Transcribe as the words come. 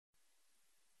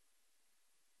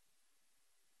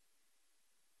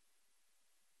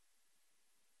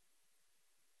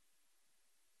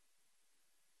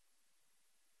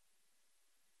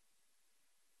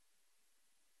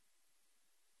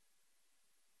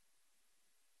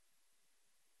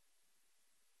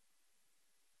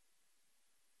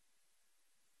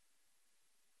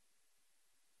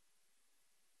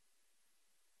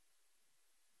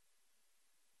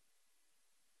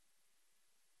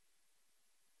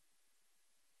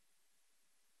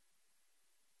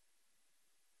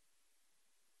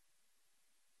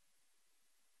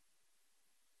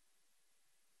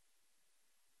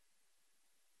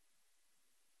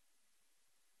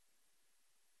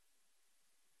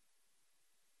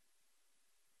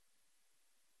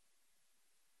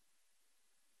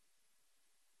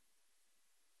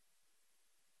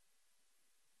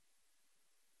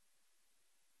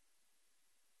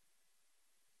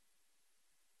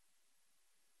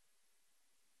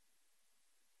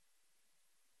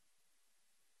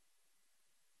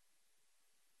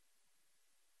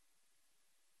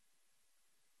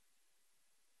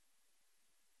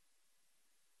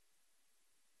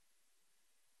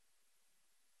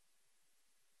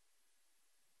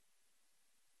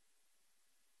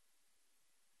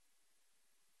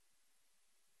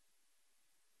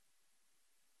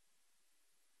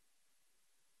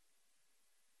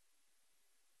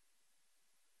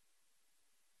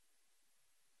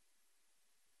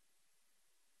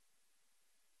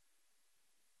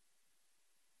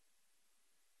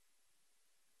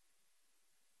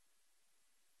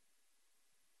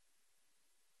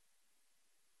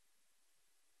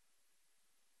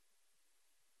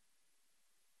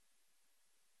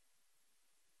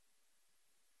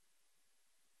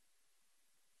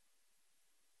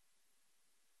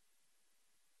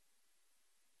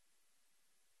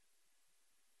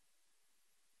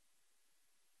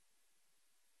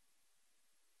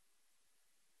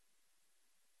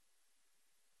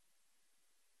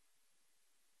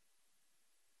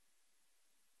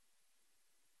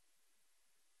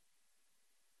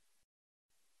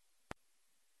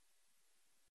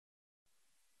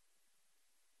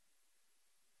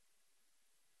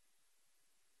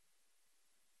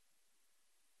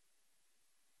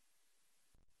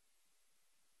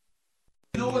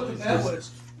what the bet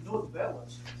was. You know what the bet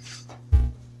was.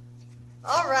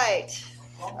 All right.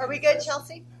 Are we good,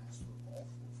 Chelsea?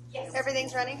 Yes.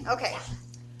 Everything's running? Okay.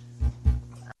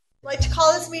 I'd like to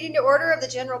call this meeting to order of the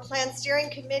General Plan Steering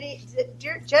Committee,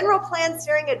 General Plan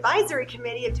Steering Advisory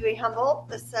Committee of Dewey Humboldt.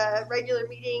 This regular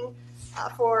meeting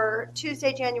for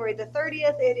Tuesday, January the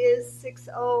 30th. It is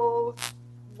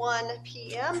 6:01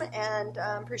 p.m. and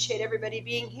appreciate everybody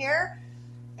being here.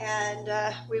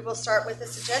 And we will start with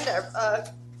this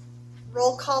agenda.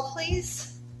 Roll call, please.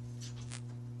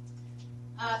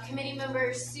 Committee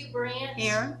members Sue Brandt.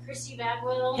 Here. Christy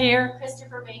Bagwell. Here.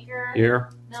 Christopher Baker. Here.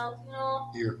 Mel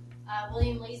Kuhnel. Here.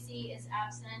 William Lacey is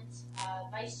absent.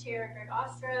 Vice Chair Greg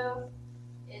Ostro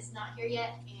is not here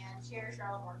yet. And Chair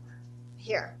Charlotte Mortimer.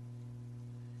 Here.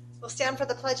 We'll stand for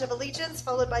the Pledge of Allegiance,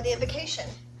 followed by the invocation.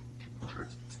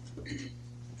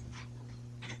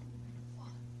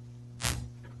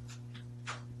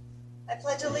 I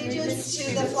pledge allegiance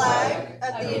to the flag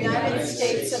of the United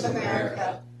States of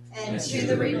America and to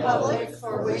the republic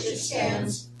for which it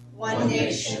stands, one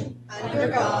nation, under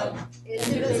God,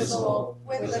 indivisible,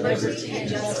 with liberty and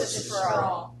justice for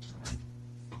all.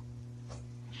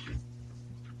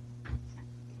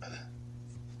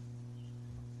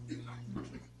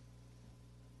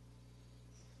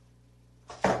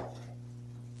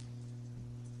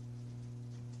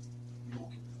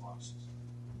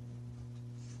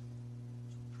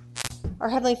 Our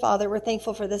Heavenly Father, we're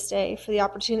thankful for this day, for the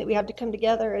opportunity that we have to come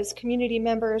together as community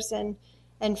members and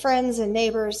friends and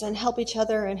neighbors and help each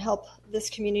other and help this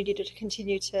community to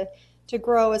continue to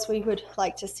grow as we would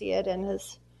like to see it. And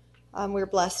as we're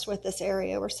blessed with this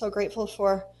area, we're so grateful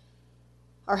for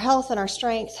our health and our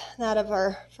strength, that of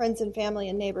our friends and family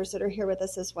and neighbors that are here with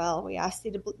us as well. We ask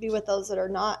Thee to be with those that are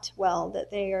not well,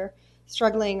 that they are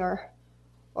struggling or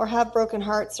have broken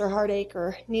hearts or heartache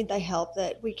or need Thy help,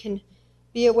 that we can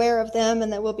be aware of them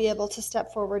and that we'll be able to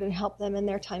step forward and help them in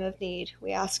their time of need.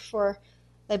 We ask for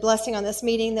Thy blessing on this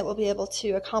meeting, that we'll be able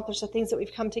to accomplish the things that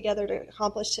we've come together to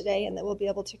accomplish today, and that we'll be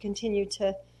able to continue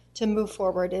to move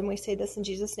forward. And we say this in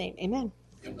Jesus' name. Amen.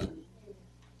 Amen.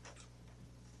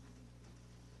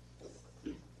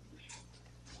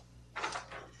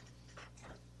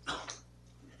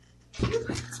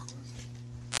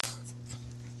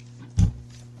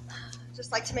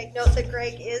 Just like to make note that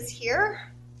Greg is here.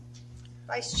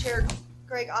 Vice Chair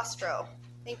Greg Ostro.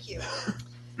 Thank you.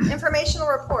 Informational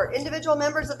report. Individual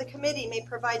members of the committee may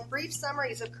provide brief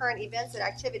summaries of current events and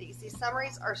activities. These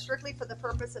summaries are strictly for the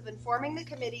purpose of informing the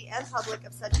committee and public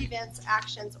of such events,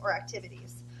 actions, or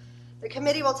activities. The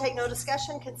committee will take no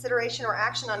discussion, consideration, or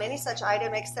action on any such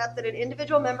item except that an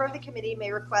individual member of the committee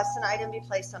may request an item be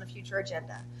placed on a future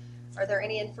agenda. Are there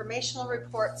any informational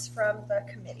reports from the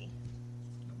committee?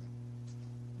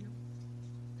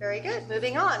 Very good.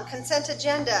 Moving on. Consent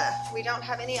agenda. We don't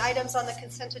have any items on the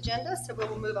consent agenda, so we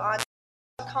will move on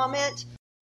to comment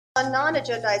on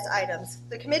non-agendized items.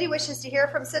 The committee wishes to hear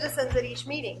from citizens at each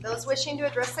meeting. Those wishing to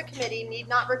address the committee need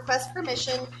not request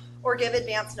permission or give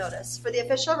advance notice. For the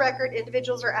official record,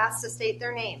 individuals are asked to state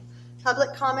their name.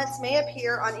 Public comments may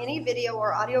appear on any video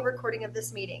or audio recording of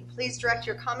this meeting. Please direct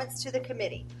your comments to the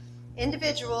committee.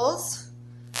 Individuals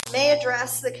may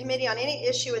address the committee on any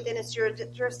issue within its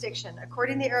jurisdiction.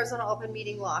 According to the Arizona Open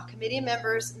Meeting Law, committee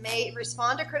members may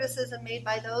respond to criticism made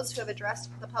by those who have addressed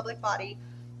the public body,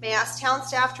 may ask town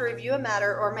staff to review a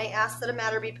matter, or may ask that a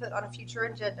matter be put on a future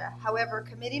agenda. However,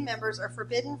 committee members are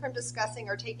forbidden from discussing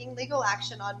or taking legal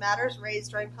action on matters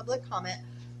raised during public comment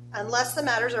unless the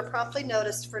matters are promptly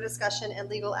noticed for discussion and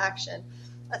legal action.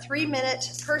 A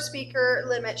 3-minute per speaker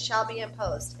limit shall be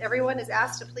imposed. Everyone is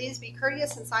asked to please be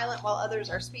courteous and silent while others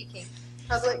are speaking.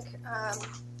 Public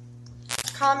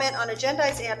comment on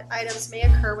agendized items may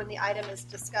occur when the item is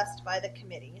discussed by the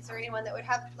committee. Is there anyone that would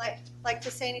have like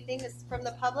to say anything from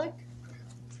the public?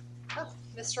 Oh,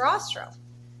 Mr. Ostro.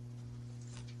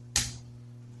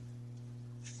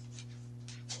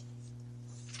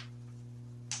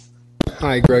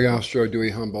 Hi, Greg Ostro,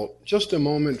 Dewey Humboldt. Just a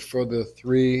moment for the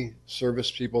 3 service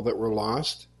people that were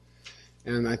lost.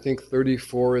 And I think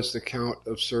 34 is the count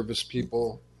of service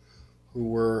people who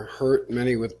were hurt,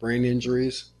 many with brain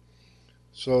injuries.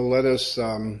 So let us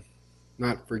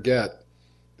not forget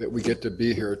that we get to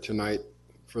be here tonight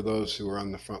for those who are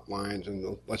on the front lines.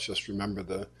 And let's just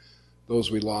remember those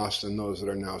we lost and those that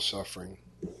are now suffering.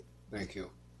 Thank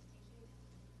you.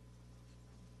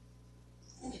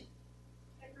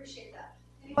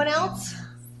 Anyone else?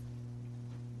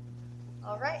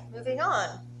 All right, moving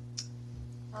on.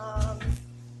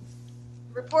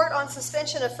 Report on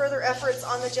suspension of further efforts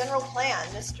on the general plan.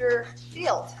 Mr.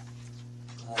 Field.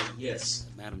 Yes,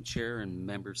 Madam Chair and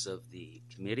members of the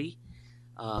committee.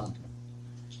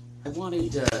 I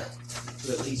wanted to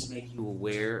at least make you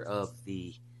aware of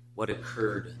what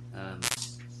occurred.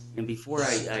 And before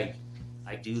I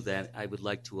do that, I would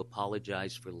like to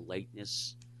apologize for the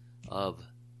lateness of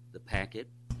the packet.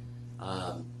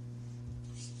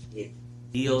 It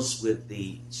deals with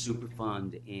the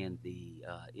Superfund and the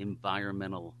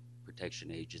Environmental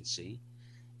Protection Agency,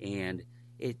 and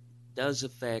it does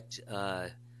affect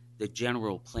the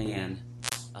general plan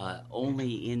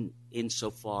only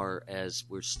insofar as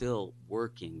we're still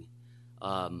working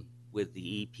with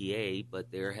the EPA, but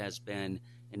there has been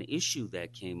an issue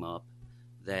that came up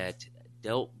that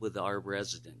dealt with our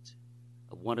resident,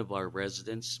 one of our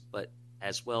residents, but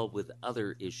as well with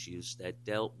other issues that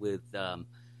dealt with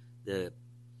the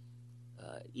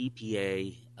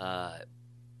EPA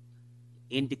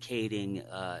indicating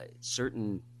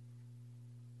certain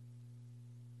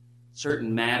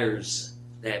matters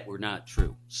that were not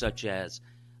true, such as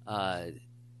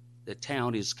the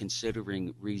town is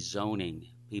considering rezoning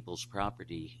people's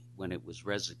property when it was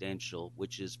residential,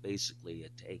 which is basically a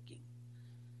taking.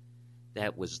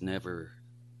 That was never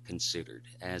considered.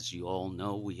 As you all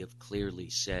know, we have clearly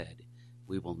said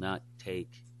we will not take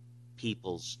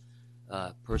people's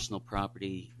personal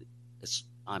property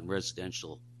on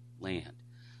residential land.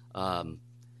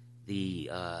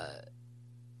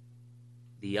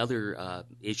 The other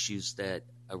issues that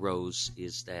arose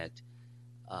is that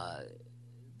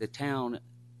the town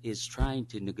is trying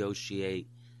to negotiate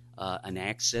an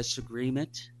access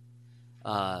agreement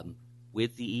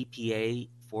with the EPA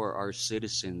for our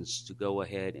citizens to go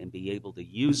ahead and be able to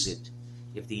use it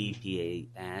if the EPA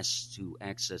asks to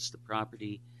access the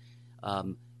property.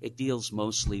 It deals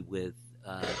mostly with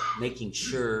making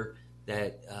sure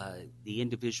that the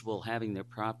individual having their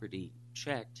property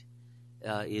checked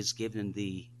is given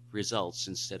the results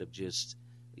instead of just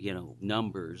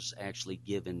numbers, actually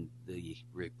given the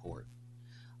report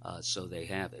so they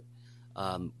have it.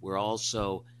 We're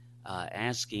also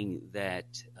asking that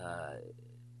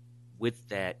with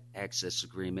that access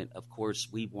agreement, of course,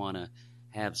 we want to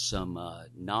have some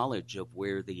knowledge of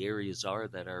where the areas are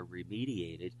that are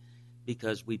remediated,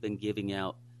 because we've been giving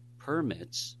out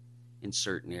permits in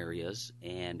certain areas,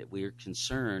 and we're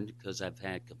concerned, because I've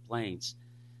had complaints,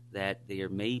 that there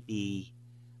may be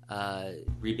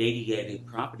remediated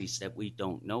properties that we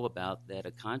don't know about, that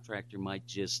a contractor might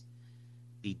just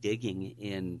be digging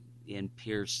and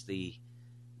pierce the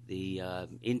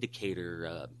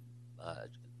indicator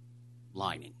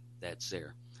lining that's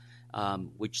there,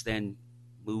 which then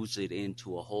moves it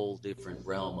into a whole different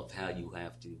realm of how you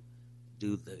have to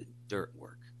do the dirt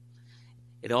work.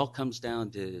 It all comes down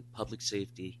to public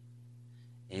safety,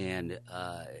 and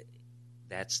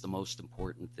that's the most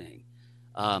important thing.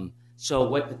 So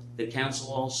what the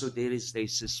council also did is they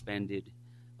suspended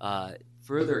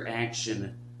further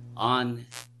action on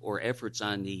or efforts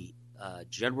on the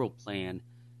general plan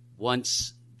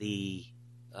once we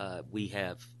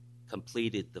have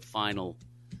completed the final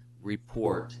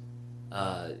report,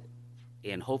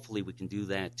 and hopefully we can do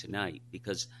that tonight,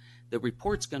 because the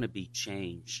report's going to be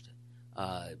changed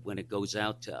when it goes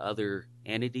out to other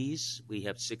entities. We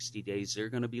have 60 days. They're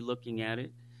going to be looking at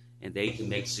it, and they can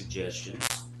make suggestions.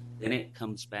 Then it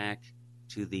comes back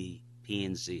to the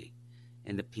P&Z,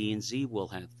 and the P&Z will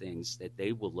have things that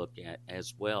they will look at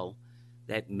as well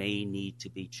that may need to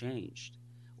be changed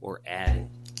or added.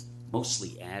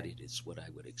 Mostly added is what I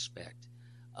would expect.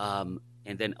 And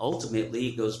then ultimately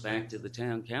it goes back to the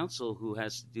town council, who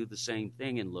has to do the same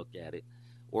thing and look at it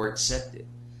or accept it.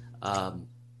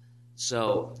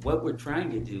 So what we're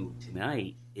trying to do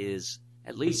tonight is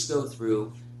at least go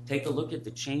through, take a look at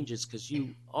the changes, because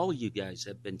all you guys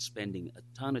have been spending a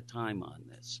ton of time on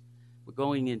this. We're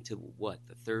going into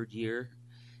the third year,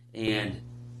 and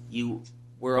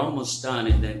we're almost done,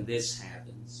 and then this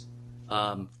happens.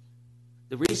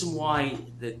 The reason why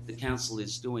the council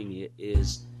is doing it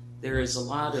is there is a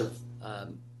lot of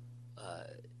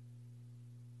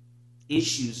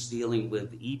issues dealing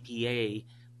with EPA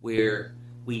where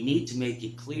we need to make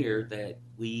it clear that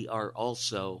we are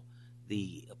also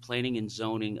the planning and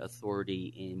zoning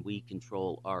authority, and we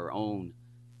control our own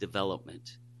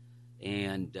development.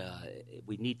 And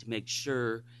we need to make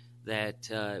sure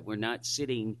that we're not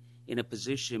sitting in a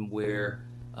position where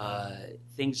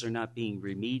things are not being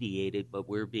remediated, but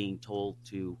we're being told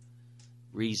to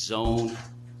rezone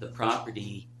the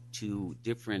property to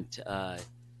different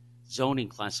zoning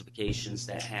classifications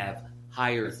that have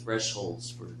higher thresholds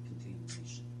for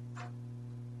contamination.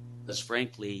 Because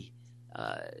frankly,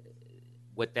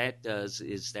 what that does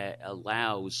is that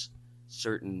allows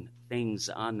certain things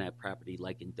on that property,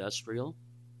 like industrial,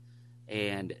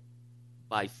 and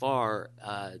by far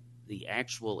the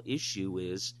actual issue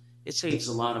is It saves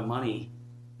a lot of money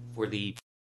for they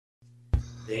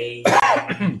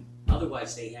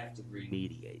otherwise they have to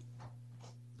remediate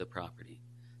the property.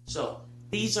 So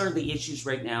these are the issues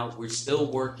right now. We're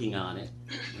still working on it.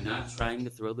 We're not trying to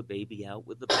throw the baby out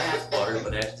with the bathwater,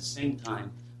 but at the same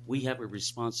time, we have a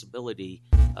responsibility.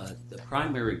 The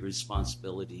primary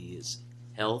responsibility is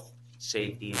health,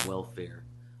 safety, and welfare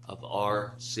of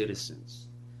our citizens.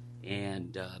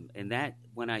 And that,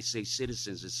 when I say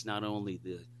citizens, it's not only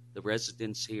the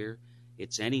residents here,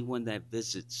 it's anyone that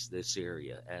visits this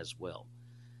area as well.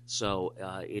 So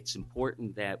it's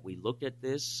important that we look at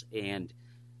this, and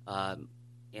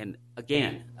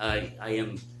again, I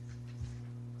am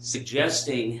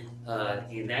suggesting,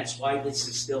 and that's why this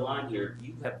is still on here,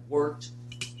 you have worked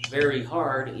very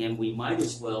hard, and we might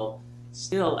as well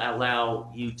still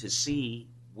allow you to see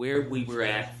where we were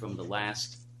at from the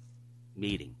last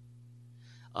meeting,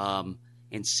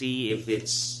 and see if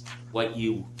it's what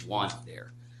you want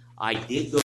there. I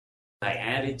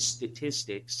added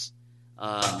statistics,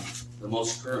 the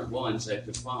most current ones I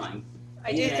could find.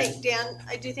 I do think, Dan,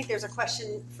 there's a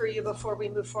question for you before we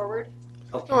move forward.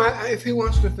 Okay. No, if he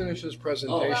wants to finish his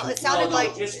presentation. Well, it sounded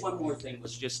like. Just one more thing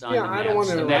was just on Yeah, the I don't want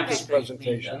to maps. The interrupt maps his they cleaned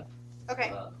presentation. up.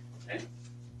 Okay, Okay.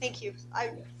 thank you.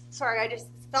 Sorry, I just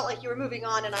felt like you were moving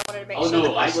on, and I wanted to make Oh, sure the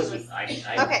no, I question wasn't. was.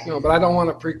 I Okay. No, but I don't want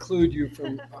to preclude you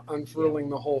from unfurling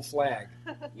the whole flag.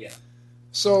 Yeah.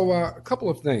 So a couple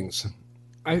of things.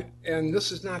 And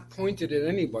this is not pointed at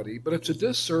anybody, but it's a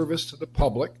disservice to the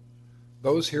public,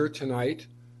 those here tonight.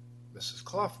 Mrs.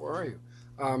 Clough, where are you?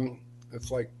 It's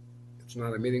like it's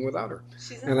not a meeting without her.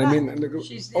 She's in And the I mean, back.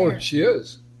 She's oh, there. she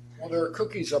is. Well, there are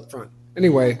cookies up front.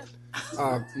 Anyway,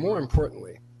 more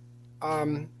importantly,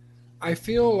 I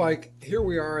feel like here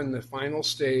we are in the final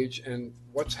stage, and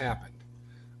what's happened.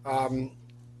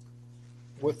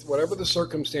 With whatever the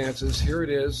circumstances, here it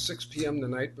is, 6 p.m. the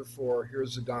night before,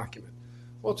 here's the document.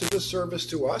 Well, it's a disservice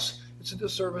to us. It's a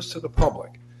disservice to the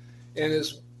public. And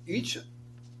as each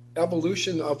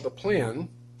evolution of the plan,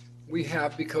 we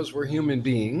have, because we're human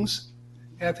beings,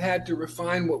 have had to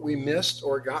refine what we missed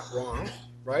or got wrong,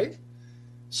 right?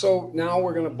 So now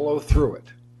we're going to blow through it.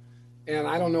 And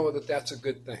I don't know that that's a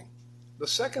good thing. The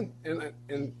second,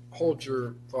 and hold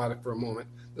your thought for a moment,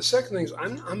 the second thing is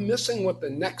I'm missing what the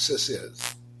nexus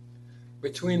is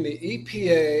between the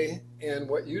EPA and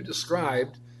what you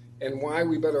described, and why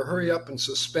we better hurry up and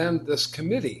suspend this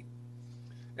committee.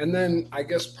 And then I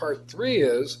guess part 3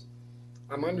 is,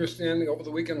 I'm understanding over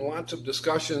the weekend lots of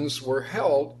discussions were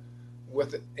held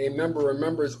with a member or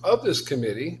members of this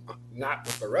committee, not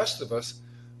with the rest of us.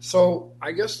 So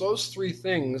I guess those 3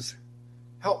 things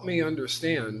help me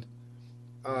understand.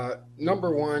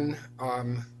 Number one,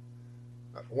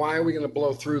 why are we going to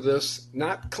blow through this?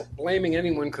 Not blaming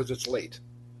anyone because it's late,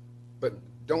 but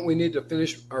don't we need to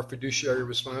finish our fiduciary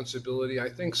responsibility? I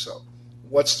think so.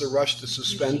 What's the rush to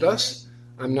suspend us?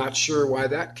 I'm not sure why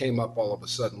that came up all of a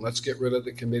sudden. Let's get rid of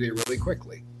the committee really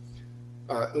quickly.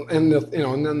 And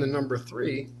then the number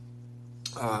 3,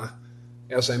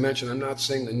 as I mentioned, I'm not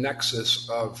saying the nexus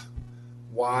of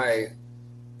why,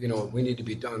 we need to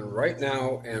be done right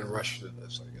now and rush through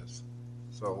this, I guess.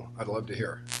 So I'd love to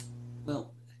hear.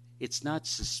 Well, it's not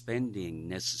suspending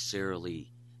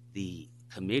necessarily the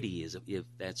committee, if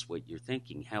that's what you're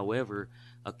thinking. However,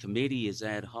 a committee is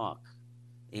ad hoc,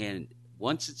 and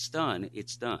once it's done,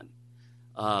 it's done.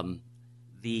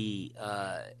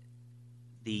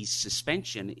 The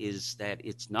suspension is that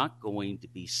it's not going to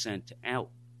be sent out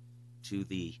to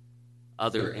the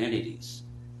other entities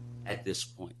at this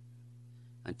point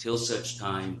until such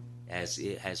time as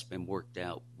it has been worked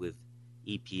out with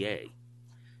EPA.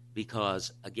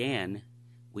 Because, again,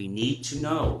 we need to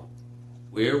know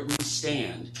where we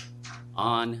stand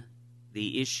on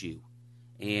the issue.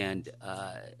 And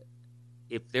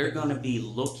if they're going to be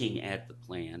looking at the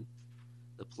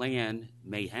plan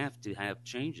may have to have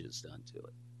changes done to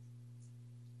it.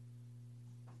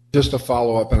 Just a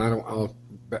follow-up, and I'll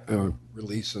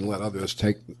release and let others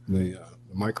take the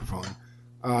microphone.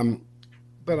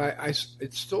 But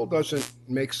it still doesn't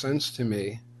make sense to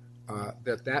me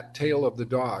that tail of the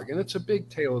dog, and it's a big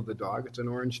tail of the dog. It's an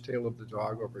orange tail of the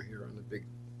dog over here on the big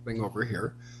thing over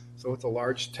here. So it's a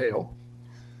large tail,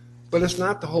 but it's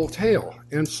not the whole tail.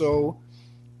 And so,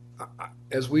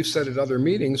 as we've said at other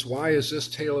meetings, why is this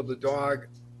tail of the dog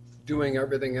doing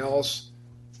everything else,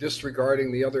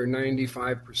 disregarding the other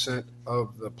 95%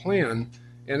 of the plan,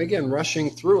 and again, rushing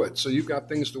through it? So you've got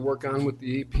things to work on with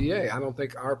the EPA. I don't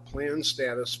think our plan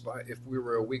status, if we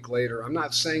were a week later, I'm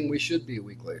not saying we should be a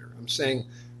week later. I'm saying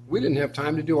we didn't have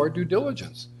time to do our due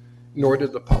diligence, nor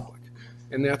did the public.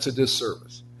 And that's a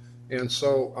disservice. And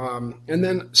so, and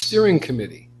then steering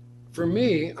committee. for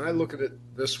me, I look at it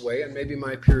this way, and maybe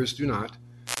my peers do not,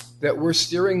 that we're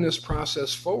steering this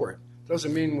process forward.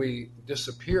 Doesn't mean we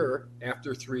disappear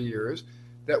after 3 years,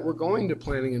 that we're going to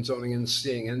planning and zoning and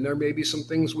seeing, and there may be some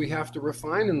things we have to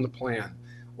refine in the plan,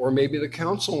 or maybe the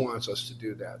council wants us to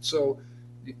do that. So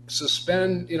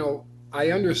suspend,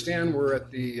 I understand we're at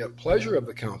the pleasure of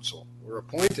the council. We're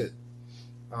appointed,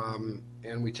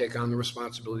 and we take on the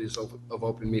responsibilities of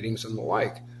open meetings and the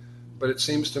like. But it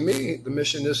seems to me the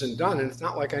mission isn't done, and it's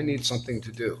not like I need something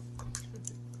to do.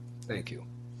 Thank you.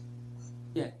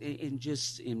 Yeah, and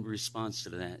just in response to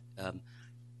that,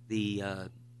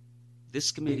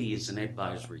 this committee is an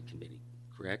advisory committee,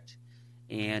 correct?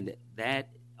 And that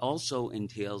also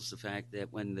entails the fact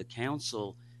that when the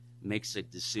council makes a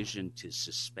decision to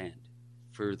suspend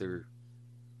further,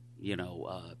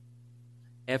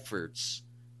 efforts,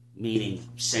 meaning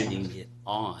sending it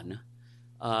on,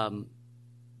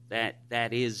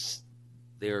 that is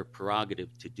their prerogative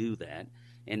to do that,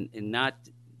 and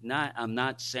I'm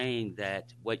not saying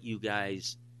that what you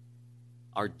guys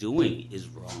are doing is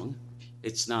wrong.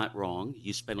 It's not wrong.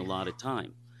 You spend a lot of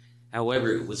time.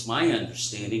 However, it was my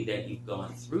understanding that you've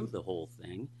gone through the whole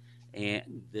thing,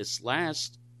 and this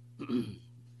last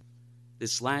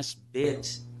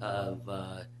bit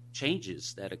of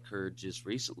changes that occurred just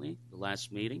recently, the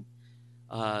last meeting,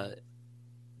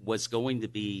 was going to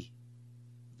be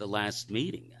the last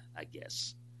meeting, I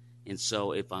guess. And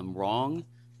so if I'm wrong,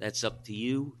 that's up to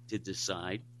you to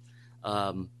decide.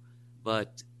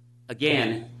 But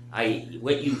again,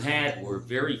 what you had were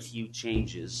very few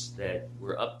changes that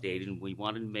were updated, and we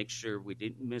wanted to make sure we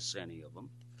didn't miss any of them.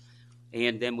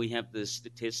 And then we have the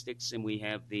statistics, and we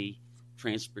have the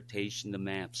transportation, the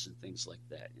maps, and things like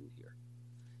that in here.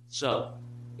 So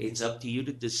it's up to you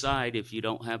to decide. If you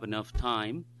don't have enough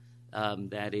time,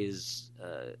 that is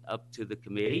up to the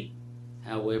committee.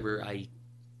 However, I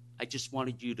just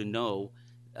wanted you to know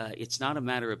it's not a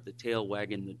matter of the tail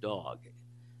wagging the dog.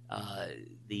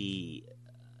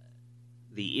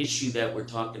 The issue that we're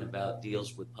talking about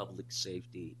deals with public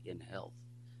safety and health.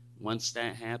 Once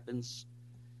that happens,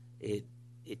 it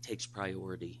takes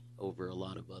priority over a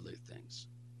lot of other things.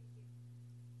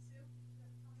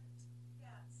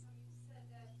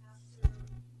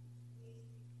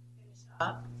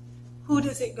 Who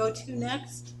does it go to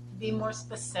next? Be more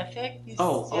specific. It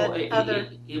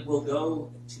will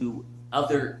go to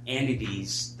other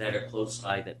entities that are close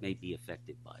by that may be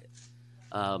affected by it.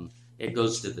 It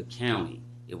goes to the county.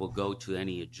 It will go to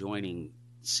any adjoining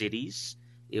cities.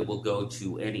 It will go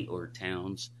to any, or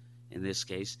towns in this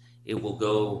case. It will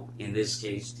go, in this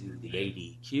case, to the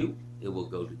ADQ. It will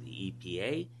go to the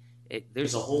EPA.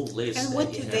 There's a whole list. And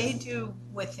what do they do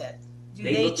with it? Do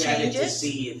they look at it change to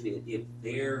see if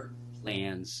their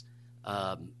plans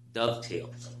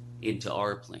dovetail into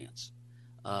our plans.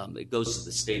 It goes to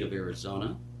the state of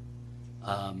Arizona.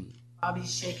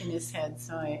 Bobby's shaking his head,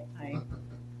 so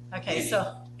okay,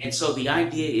 And so the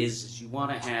idea is you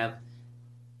want to have,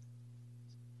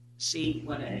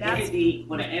 when an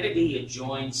entity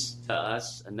adjoins to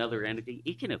us, another entity,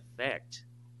 it can affect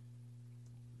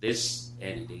this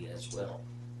entity as well,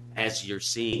 as you're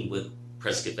seeing with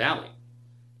Prescott Valley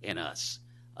and us.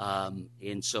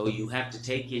 And so you have to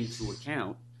take into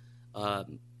account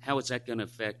how is that going to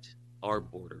affect our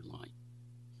borderline,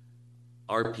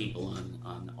 our people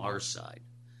on our side.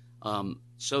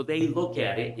 So they look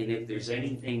at it, and if there's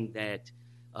anything that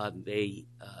they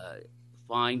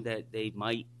find that they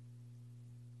might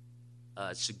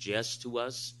suggest to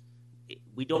us,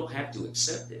 we don't have to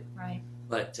accept it. right.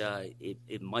 But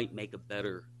it might make a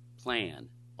better plan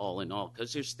all in all,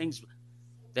 because there's things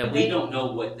that we don't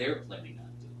know what they're planning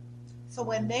on doing. So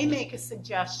when they make a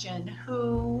suggestion,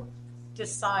 who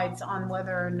decides on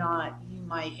whether or not you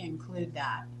might include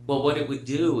that? Well, what it would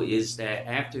do is that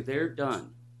after they're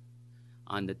done,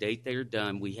 on the date they're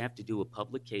done, we have to do a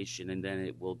publication, and then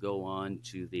it will go on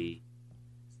to the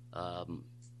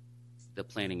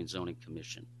Planning and Zoning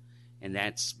Commission. And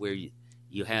that's where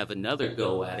you have another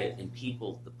go at it, and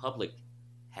the public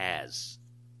has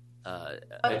a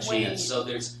chance. So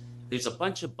there's a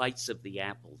bunch of bites of the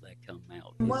apple that come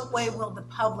out. In what way will the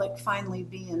public finally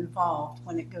be involved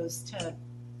when it goes to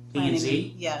planning?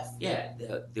 P&Z? Yes. Yeah,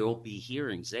 there will be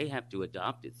hearings. They have to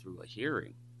adopt it through a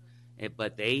hearing.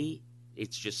 But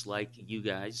it's just like you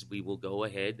guys. We will go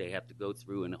ahead. They have to go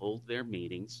through and hold their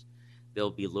meetings.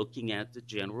 They'll be looking at the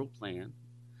general plan,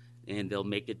 and they'll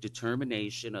make a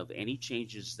determination of any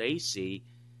changes they see,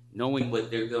 knowing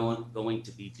what they're going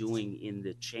to be doing in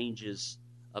the changes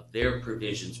of their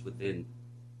provisions within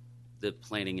the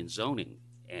planning and zoning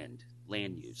end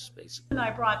land use, basically. And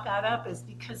I brought that up is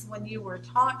because when you were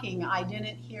talking, I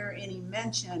didn't hear any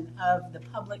mention of the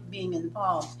public being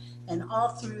involved. And all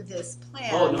through this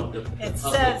plan, Oh, no, the it public-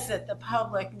 says that the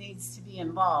public needs to be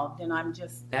involved, and I'm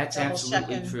just That's double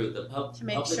absolutely checking. true. The to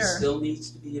make public sure. still needs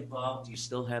to be involved. You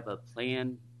still have a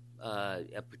plan, a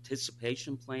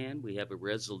participation plan. We have a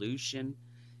resolution.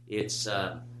 It's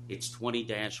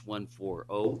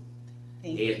 20-140, Thank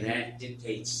and you. that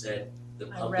dictates that the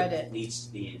I read public it. needs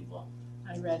to be involved.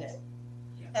 I read it.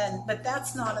 Yeah. But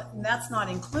that's not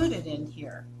included in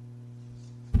here.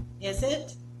 Is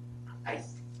it?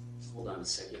 Hold on a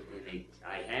second.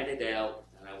 I had it out,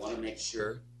 and I want to make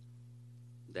sure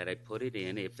that I put it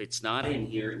in. If it's not in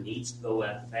here, it needs to go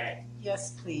at the back.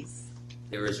 Yes, please.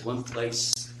 There is one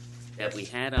place that we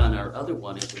had on our other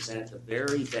one. It was at the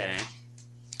very back.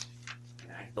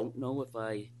 And I don't know if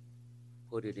I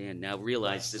put it in. Now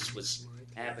realize this was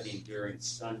happening during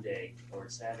Sunday or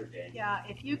Saturday. Yeah,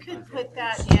 if you could put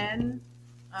that in.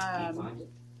 Can you find it?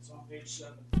 It's on page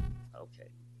 7. Okay.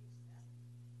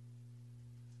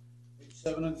 Page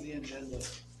 7 of the agenda.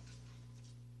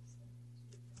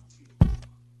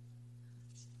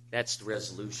 That's the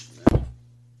resolution.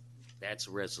 That's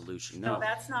a resolution. No, No.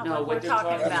 that's not No, what we're they're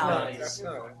talking about. is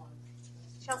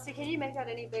Chelsea, can you make that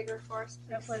any bigger for us?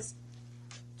 That was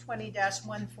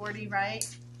 20-140, right?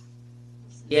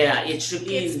 Yeah, it should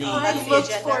be in the. I That's the looked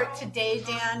agenda. for it today,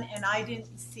 Dan, and I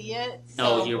didn't see it.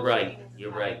 No, so- you're right.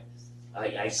 You're right.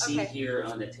 I see Okay. here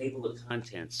on the table of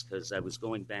contents, because I was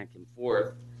going back and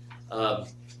forth,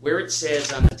 where it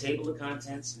says on the table of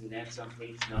contents, and that's on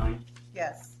page 9.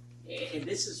 Yes. And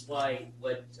this is why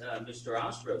what Mr.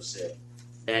 Ostro said,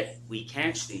 that we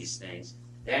catch these things.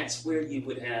 That's where you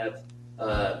would have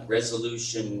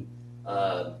resolution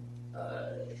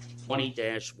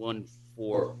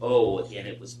 20-140, and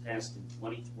it was passed in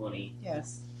 2020.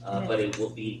 Yes. But it will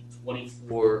be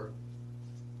 24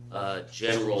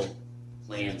 general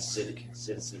plan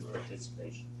citizen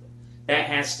participation. That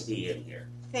has to be in here.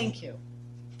 Thank you.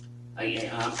 I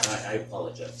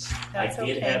apologize. That's I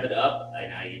did okay. have it up,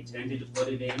 and I intended to put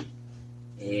it in,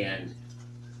 and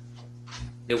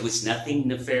there was nothing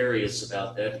nefarious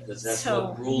about that because that's So,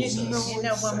 what rules us. You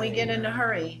know, when we get in a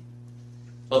hurry,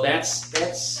 Well,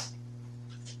 that's,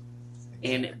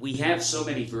 and we have so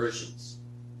many versions,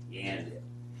 and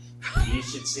you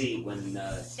should see when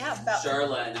yeah, about,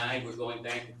 Charla and I were going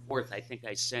back and forth, I think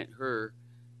I sent her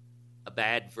a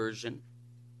bad version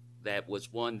that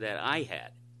was one that I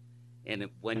had. And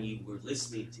when you were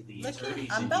listening to the look, attorneys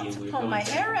I'm and about you to were pull going my back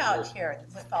hair and out forth. here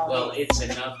with all Well, these. it's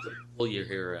enough to pull your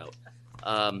hair out.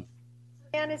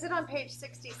 Dan, is it on page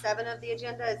 67 of the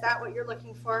agenda? Is that what you're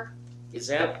looking for? Is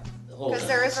that, hold Because on.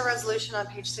 there is a resolution on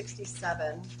page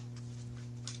 67.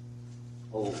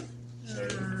 Oh,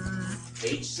 Mm,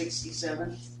 page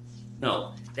 67?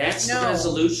 No, that's the No.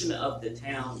 resolution of the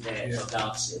town that Yeah.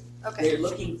 adopts it. Okay. They're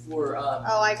looking for,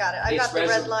 Oh, I got it. I It's got the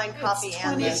red line copy It's and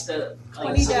 20 the, it's the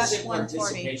 20-140. citizen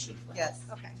participation plan. yes.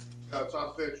 okay. No, it's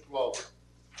on page 12.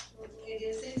 It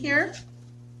is in here?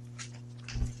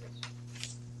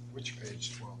 Which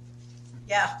page? 12.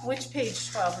 Yeah, which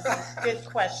page 12 is a good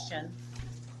question.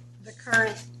 The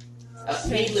current,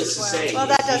 Needless to say. Well,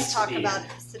 that it does needs to talk be in about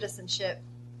there. citizenship.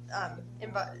 Yeah, the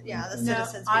No,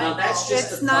 citizens. I- being No, that's involved.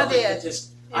 just It's the not public it. partic-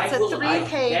 It's a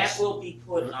three-page- That will be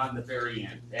put on the very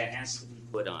end. That has to be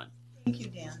put on. thank you,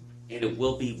 Dan. And it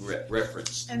will be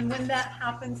referenced. And when that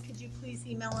happens, could you please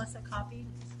email us a copy?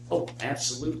 Oh,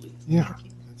 absolutely. Yeah, Thank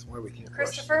you. that's why we can't. rush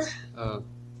Christopher?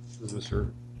 Does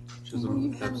Mr.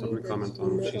 Chisholm have something to comment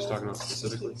on what she's talking about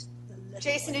specifically?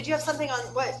 Jason, did you have something on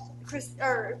what Chris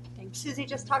or Susie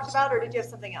just talked about, or did you have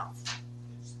something else?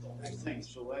 I think,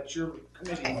 so that's your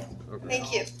committee. Okay. Okay.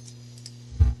 Thank you.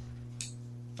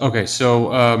 Okay,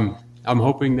 so I'm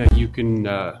hoping that you can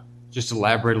just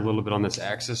elaborate a little bit on this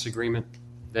access agreement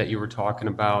that you were talking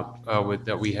about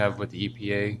that we have with the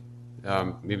EPA.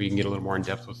 Maybe you can get a little more in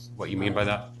depth with what you mean by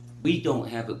that. We don't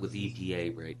have it with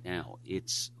EPA right now.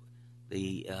 It's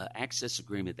the access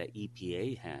agreement that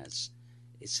EPA has.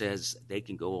 It says they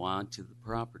can go on to the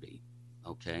property,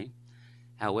 okay?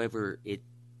 However, it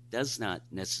does not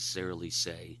necessarily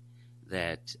say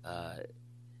that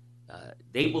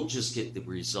they will just get the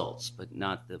results, but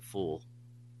not the full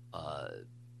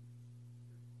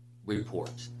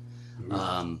report.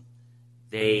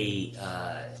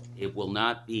 It will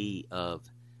not be of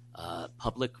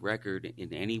public record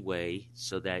in any way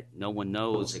so that no one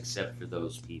knows except for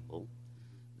those people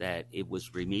that it was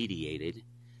remediated.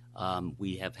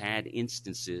 We have had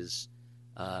instances,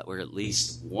 or at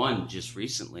least one just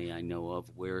recently I know of,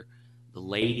 where the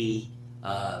lady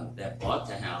that bought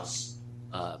the house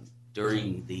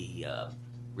during the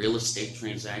real estate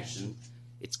transaction,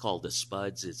 it's called a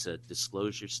SPUDS, it's a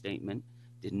disclosure statement,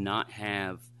 did not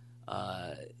have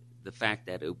the fact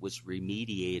that it was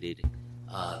remediated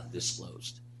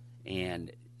disclosed.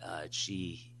 And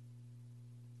she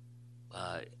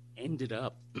ended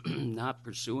up not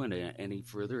pursuing it any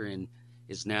further and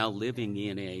is now living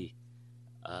in a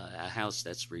house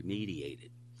that's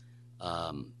remediated.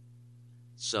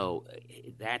 So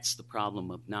that's the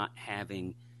problem of not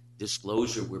having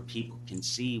disclosure where people can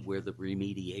see where the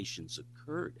remediations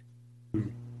occurred,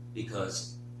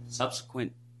 because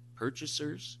subsequent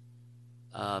purchasers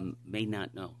may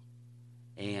not know.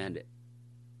 And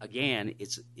again,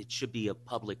 it should be a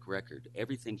public record.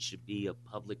 Everything should be a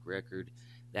public record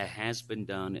that has been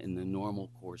done in the normal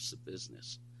course of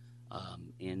business.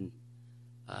 And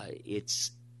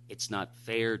it's not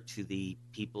fair to the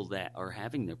people that are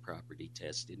having their property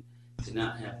tested to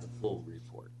not have the full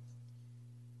report.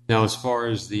 Now, as far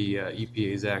as the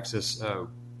EPA's access,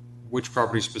 which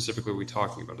property specifically are we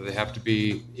talking about? Do they have to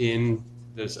be in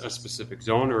a specific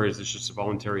zone, or is this just a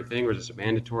voluntary thing, or is this a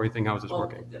mandatory thing? How is this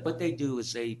working? What they do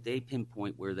is they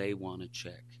pinpoint where they want to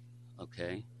check,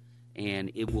 okay?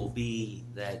 And it will be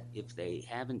that if they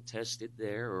haven't tested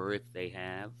there, or if they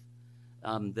have,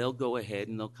 they'll go ahead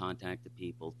and they'll contact the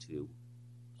people to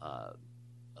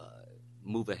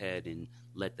move ahead and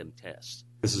let them test.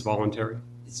 This is voluntary?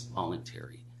 It's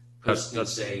voluntary. That's They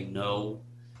say no,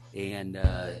 and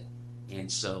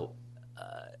so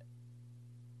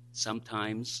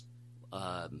sometimes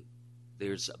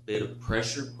there's a bit of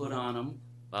pressure put on them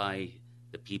by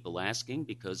the people asking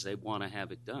because they want to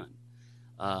have it done.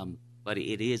 But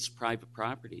it is private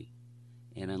property,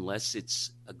 and unless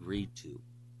it's agreed to.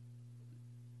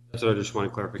 That's what I just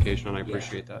wanted clarification on. I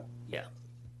appreciate that. Yeah.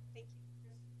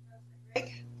 Thank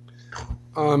you.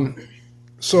 Greg?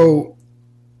 So,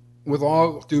 with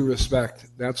all due respect,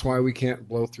 that's why we can't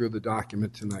blow through the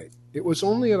document tonight. It was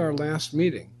only at our last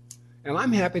meeting, and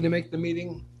I'm happy to make the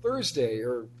meeting Thursday,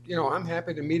 or, I'm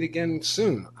happy to meet again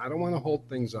soon. I don't want to hold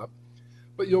things up.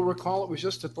 But you'll recall it was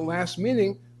just at the last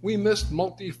meeting we missed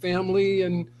multifamily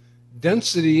and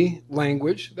density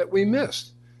language that we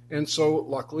missed. And so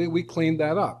luckily we cleaned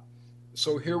that up.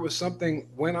 So here was something,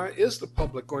 is the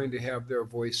public going to have their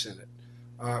voice in it?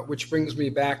 Which brings me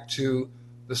back to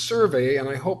the survey, and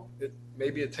I hope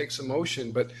maybe it takes a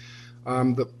motion, but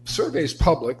the survey is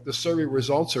public, the survey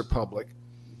results are public.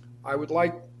 I would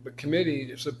like the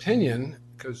committee's opinion,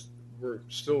 because we're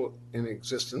still in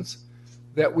existence,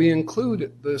 that we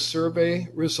include the survey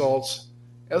results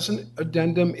as an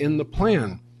addendum in the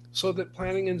plan, so that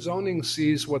planning and zoning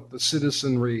sees what the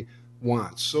citizenry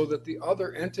wants, so that the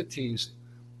other entities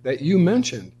that you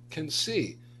mentioned can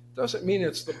see. Doesn't mean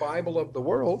it's the Bible of the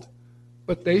world,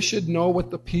 but they should know what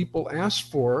the people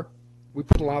asked for. We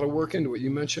put a lot of work into it. You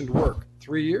mentioned work.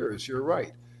 3 years, you're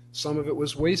right. Some of it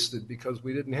was wasted because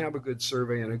we didn't have a good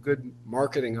survey and a good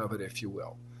marketing of it, if you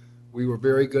will. We were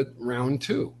very good round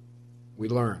 2. We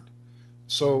learned.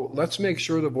 So let's make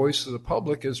sure the voice of the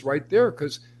public is right there,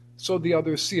 so the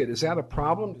others see it. Is that a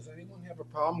problem? Does anyone have a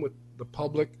problem with the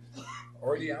public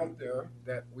already out there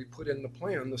that we put in the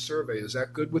plan, the survey? Is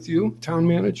that good with you, town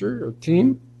manager or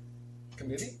team,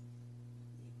 committee?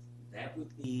 That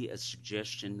would be a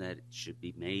suggestion that it should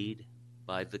be made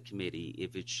by the committee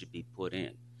if it should be put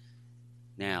in.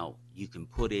 Now, you can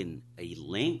put in a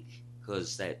link,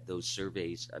 because those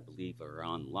surveys, I believe, are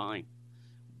online,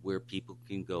 where people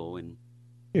can go and...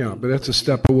 Yeah, but that's a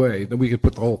step away. Then we could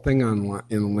put the whole thing on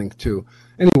in a link too.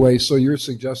 Anyway, so you're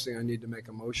suggesting I need to make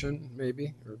a motion,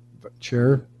 maybe, or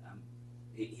chair?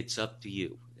 It's up to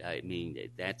you. I mean,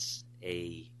 that's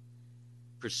a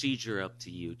procedure up to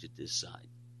you to decide.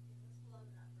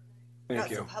 Thank Got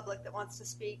you. some public that wants to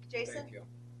speak. Jason? Thank you.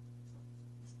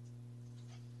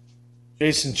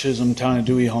 Jason Chisholm, Town of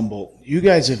Dewey Humboldt. You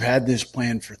guys have had this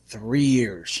plan for 3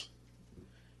 years.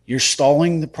 You're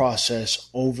stalling the process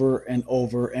over and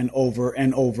over and over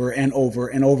and over and over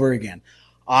and over again.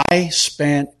 I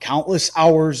spent countless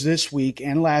hours this week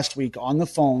and last week on the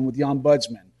phone with the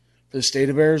ombudsman for the state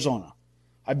of Arizona.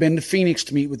 I've been to Phoenix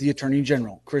to meet with the Attorney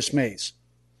General, Chris Mays.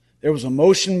 There was a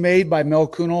motion made by Mel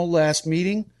Kuno last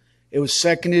meeting. It was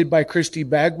seconded by Christy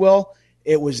Bagwell.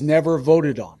 It was never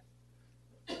voted on.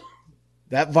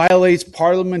 That violates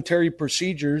parliamentary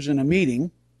procedures in a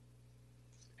meeting.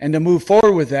 And to move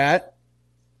forward with that,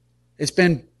 it's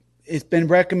been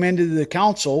recommended to the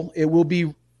council. It will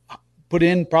be put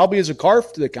in probably as a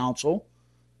CARF to the council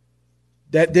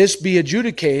that this be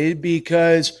adjudicated,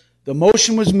 because the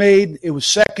motion was made, it was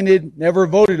seconded, never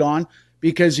voted on,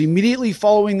 because immediately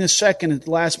following the second at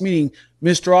the last meeting,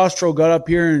 Mr. Ostro got up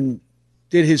here and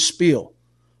did his spiel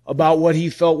about what he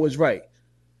felt was right.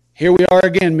 Here we are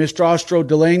again, Mr. Ostro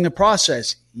delaying the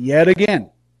process yet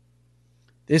again.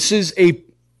 This is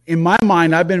in my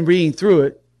mind, I've been reading through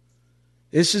it.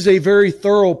 This is a very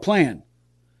thorough plan.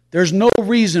 There's no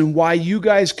reason why you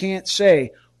guys can't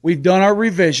say, we've done our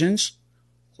revisions,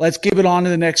 let's give it on to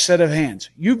the next set of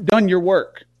hands. You've done your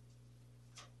work.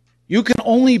 You can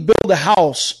only build a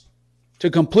house to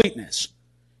completeness.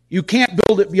 You can't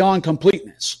build it beyond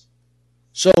completeness.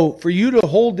 So for you to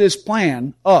hold this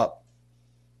plan up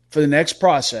for the next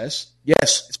process,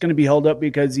 yes, it's going to be held up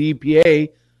because the EPA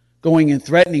going and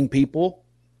threatening people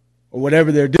or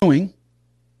whatever they're doing,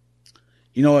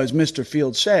 you know, as Mr.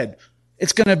 Field said,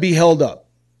 it's going to be held up.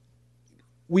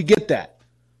 We get that.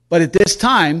 But at this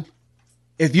time,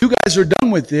 if you guys are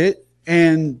done with it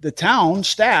and the town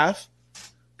staff,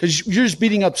 because you're just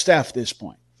beating up staff at this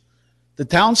point, the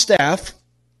town staff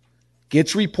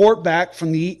gets report back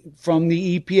from the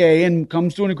EPA and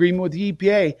comes to an agreement with the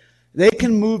EPA, they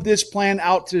can move this plan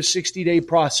out to a 60-day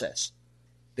process.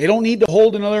 They don't need to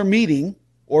hold another meeting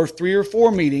or 3 or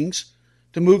 4 meetings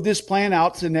to move this plan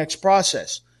out to the next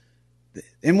process.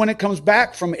 And when it comes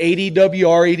back from ADWR,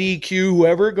 ADEQ,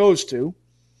 whoever it goes to,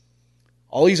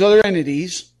 all these other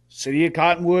entities, City of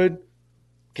Cottonwood,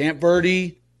 Camp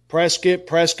Verde,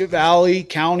 Prescott Valley,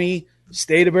 County,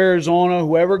 State of Arizona,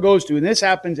 whoever it goes to, and this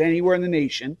happens anywhere in the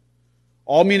nation,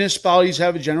 all municipalities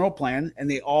have a general plan, and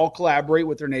they all collaborate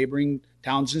with their neighboring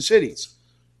towns and cities.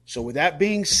 So with that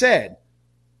being said,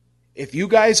 if you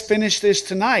guys finish this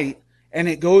tonight and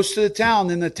it goes to the town,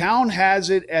 then the town has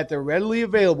it at their readily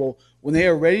available when they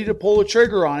are ready to pull the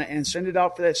trigger on it and send it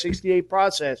out for that 60-day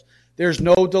process. There's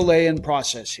no delay in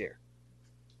process here.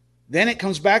 Then it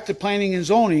comes back to planning and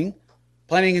zoning.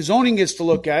 Planning and zoning gets to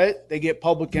look at it. They get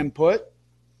public input.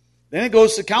 Then it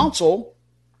goes to council,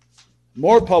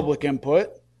 more public input.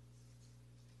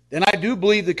 Then I do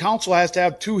believe the council has to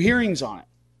have 2 hearings on it.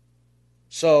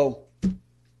 So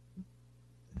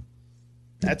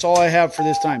that's all I have for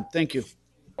this time. Thank you.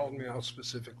 Called me out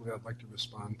specifically. I'd like to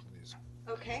respond, please.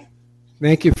 Okay.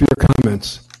 Thank you for your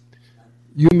comments.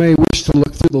 You may wish to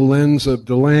look through the lens of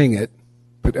delaying it,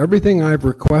 but everything I've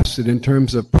requested in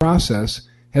terms of process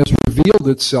has revealed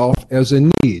itself as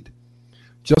a need.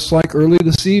 Just like early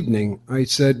this evening, I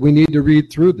said we need to read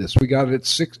through this. We got it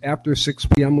at after 6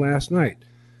 p.m. last night.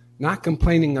 Not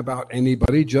complaining about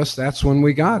anybody, just that's when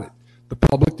we got it. The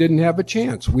public didn't have a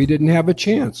chance. We didn't have a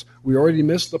chance. We already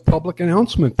missed the public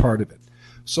announcement part of it.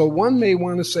 So one may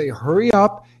want to say, hurry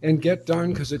up and get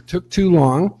done because it took too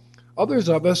long. Others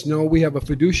of us know we have a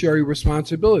fiduciary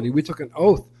responsibility. We took an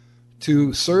oath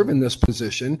to serve in this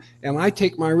position, and I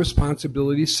take my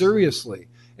responsibility seriously,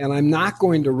 and I'm not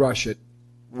going to rush it.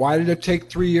 Why did it take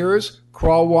 3 years?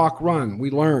 Crawl, walk, run.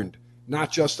 We learned.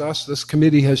 Not just us. This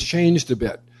committee has changed a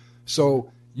bit.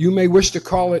 So you may wish to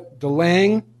call it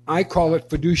delaying. I call it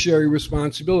fiduciary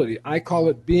responsibility. I call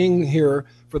it being here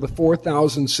for the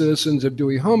 4,000 citizens of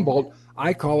Dewey Humboldt.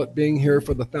 I call it being here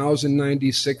for the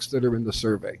 1,096 that are in the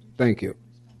survey. Thank you.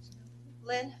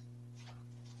 Lynn?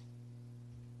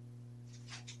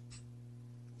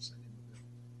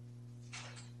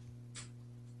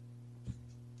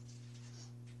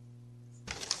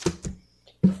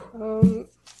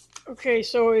 Okay,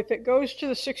 so if it goes to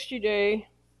the 60-day,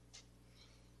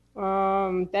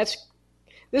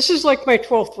 this is like my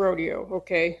 12th rodeo,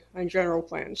 okay, on general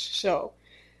plans. So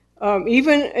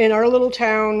even in our little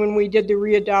town, when we did the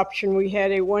readoption, we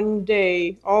had a 1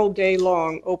 day, all day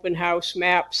long open house,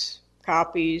 maps,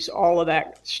 copies, all of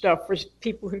that stuff for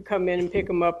people who come in and pick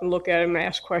them up and look at them,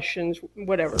 ask questions,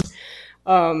 whatever.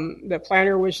 The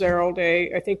planner was there all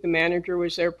day. I think the manager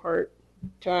was there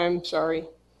part-time, sorry.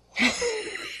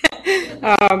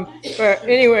 But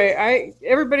anyway,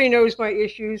 everybody knows my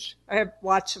issues. I have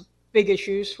lots of big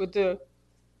issues with the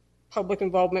public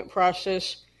involvement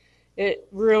process. It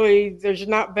really, there's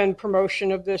not been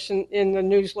promotion of this in the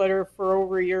newsletter for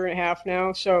over a year and a half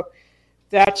now. So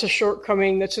that's a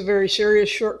shortcoming. That's a very serious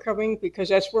shortcoming because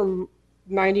that's where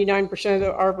 99%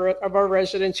 of our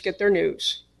residents get their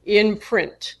news, in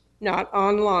print, not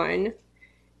online.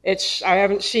 I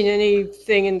haven't seen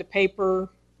anything in the paper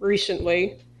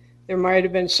recently. There might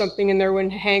have been something in there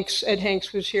when Ed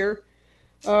Hanks was here.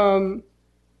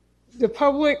 The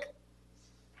public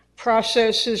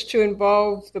process is to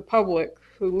involve the public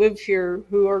who live here,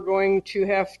 who are going to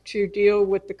have to deal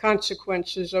with the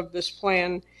consequences of this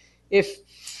plan.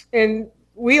 And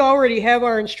we already have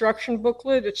our instruction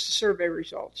booklet. It's the survey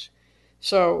results.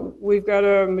 So we've got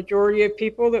a majority of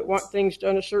people that want things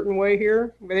done a certain way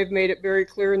here. They've made it very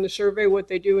clear in the survey what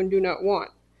they do and do not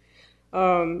want.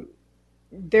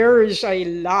 There is a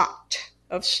lot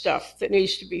of stuff that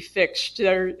needs to be fixed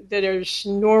that is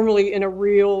normally in a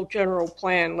real general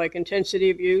plan, like intensity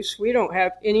of use. We don't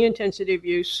have any intensity of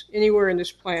use anywhere in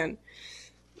this plan.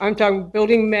 I'm talking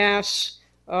building mass,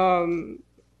 lot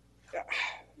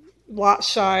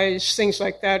size, things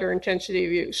like that are intensity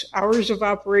of use. Hours of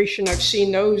operation, I've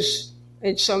seen those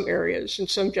in some areas, in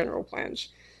some general plans.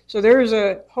 So there is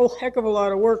a whole heck of a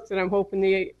lot of work that I'm hoping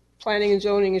the planning and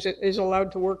zoning is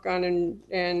allowed to work on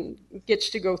and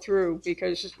gets to go through,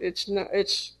 because it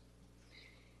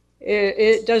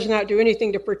does not do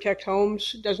anything to protect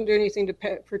homes, doesn't do anything to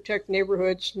protect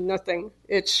neighborhoods, nothing.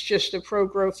 It's just a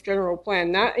pro-growth general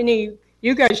plan.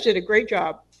 You guys did a great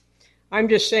job. I'm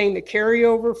just saying the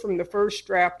carryover from the first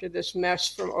draft of this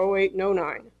mess from 08 and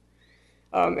 09.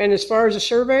 And as far as the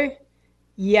survey,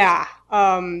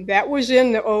 that was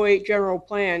in the 08 general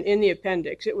plan in the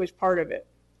appendix. It was part of it.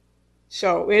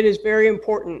 So it is very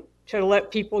important to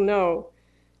let people know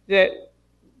that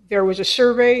there was a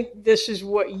survey. This is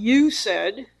what you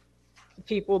said. The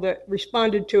people that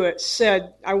responded to it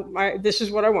said, this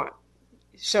is what I want.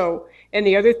 So, and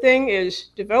the other thing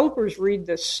is developers read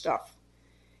this stuff.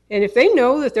 And if they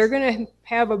know that they're going to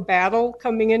have a battle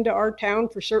coming into our town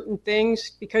for certain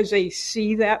things because they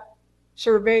see that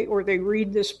survey or they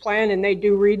read this plan, and they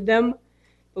do read them,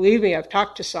 believe me, I've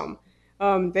talked to some,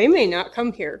 they may not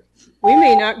come here. We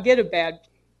may not get a bad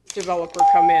developer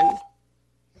come in.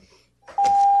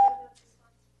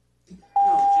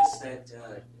 No, just that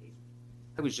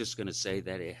I was just going to say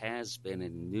that it has been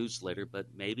in the newsletter, but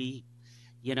maybe,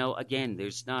 again,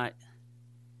 there's not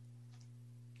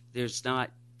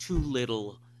too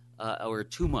little or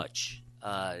too much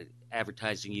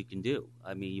advertising you can do.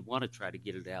 I mean, you want to try to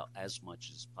get it out as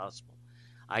much as possible.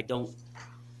 I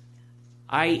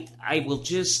will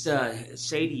just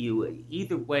say to you,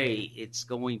 either way, it's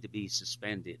going to be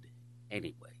suspended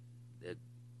anyway.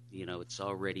 It's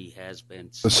already has been.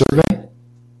 The survey?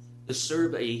 The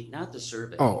survey, not the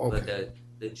survey, okay. But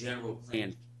the general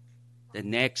plan. The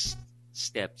next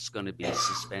step's going to be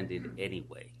suspended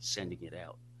anyway, sending it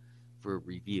out for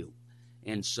review.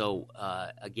 And so,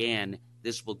 again,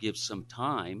 this will give some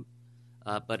time,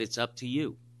 but it's up to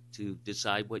you to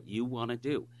decide what you want to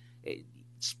do.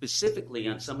 Specifically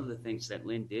on some of the things that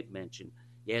Lynn did mention,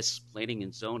 yes, planning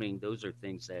and zoning, those are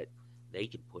things that they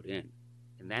can put in,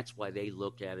 and that's why they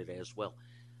look at it as well.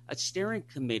 A steering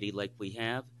committee like we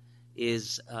have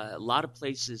is a lot of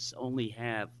places only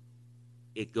have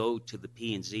it go to the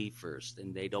P&Z first,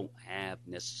 and they don't have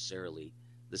necessarily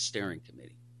the steering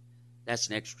committee. That's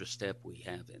an extra step we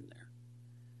have in there.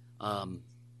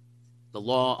 The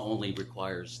law only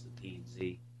requires the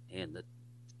P&Z and the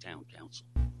town council.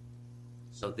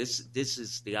 So this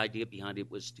is the idea behind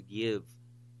it, was to give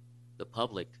the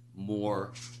public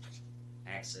more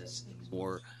access and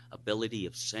more ability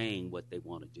of saying what they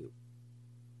want to do.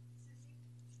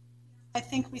 I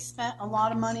think we spent a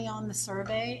lot of money on the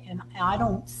survey, and I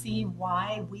don't see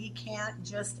why we can't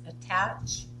just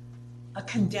attach a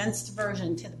condensed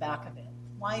version to the back of it.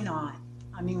 Why not?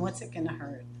 I mean, what's it going to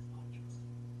hurt?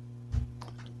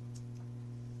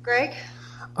 Greg?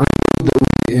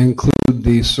 Include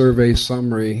the survey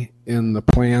summary in the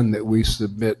plan that we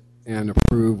submit and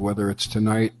approve, whether it's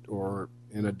tonight or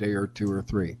in a day or two or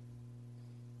three.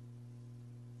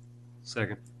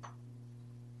 Second.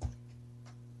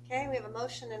 Okay, we have a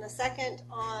motion and a second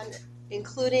on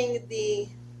including the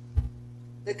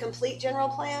complete general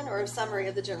plan or a summary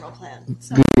of the general plan?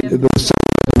 The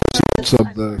results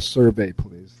of the survey,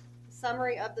 please.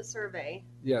 Summary of the survey.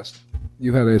 Yes.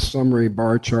 You had a summary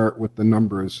bar chart with the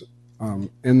numbers, and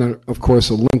then, of course,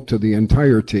 a link to the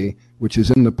entirety, which is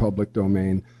in the public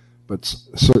domain. But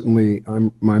certainly,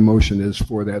 my motion is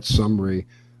for that summary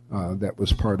that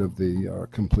was part of the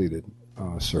completed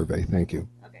survey. Thank you.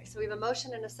 Okay, so we have a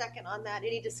motion and a second on that.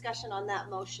 Any discussion on that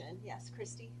motion? Yes,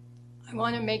 Christy? I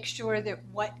want to make sure that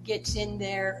what gets in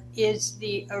there is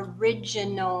the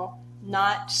original,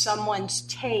 not someone's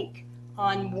take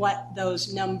on what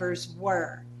those numbers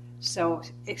were. So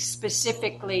it's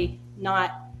specifically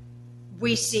not,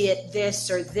 we see it this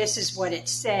or this is what it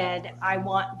said. I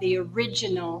want the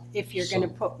original if you're going to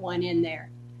put one in there,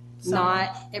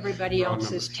 not everybody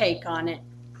else's take on it.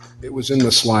 It was in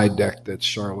the slide deck that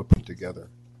Charlotte put together.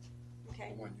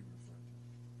 Okay.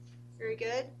 Very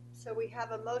good. So we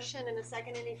have a motion and a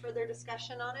second. Any further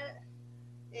discussion on it?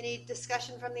 Any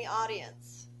discussion from the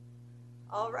audience?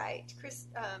 All right.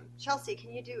 Chelsea,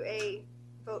 can you do a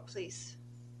vote, please?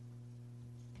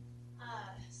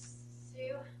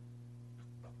 Sue?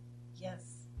 Yes.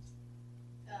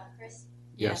 Chris?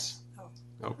 Yes.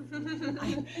 Oh.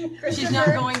 She's not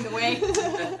going the way.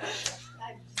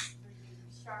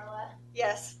 Charlotte?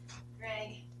 Yes.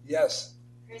 Greg, Yes.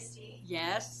 Christie,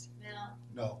 Yes. Bill,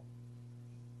 No.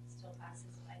 still passes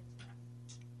 5-0.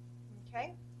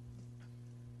 Okay.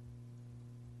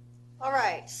 All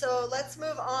right, so let's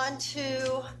move on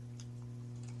to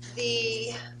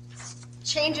the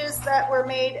changes that were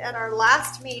made at our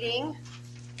last meeting.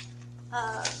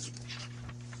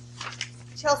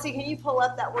 Chelsea, can you pull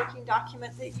up that working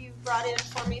document that you brought in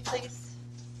for me, please?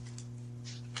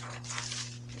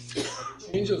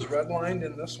 Changes redlined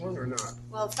in this one or not?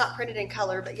 Well, it's not printed in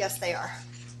color, but yes, they are.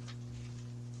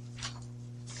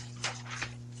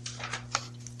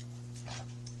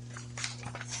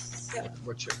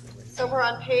 What's your? So we're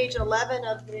on page 11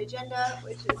 of the agenda,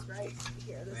 which is right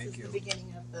here. This Thank is you. the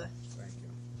beginning of the, Thank you.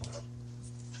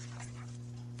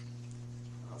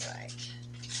 all right.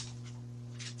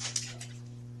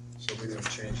 So we didn't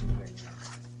change anything.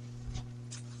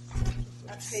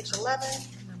 That's page 11.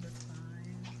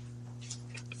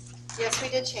 Yes, we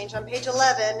did change. On page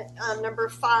 11, number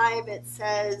 5, it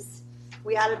says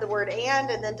we added the word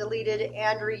and then deleted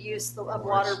and reuse of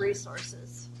water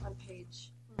resources on page.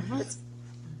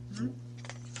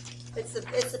 It's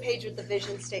the page with the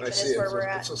vision I statement see is where it. we're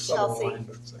at, It's a subtle Chelsea. line,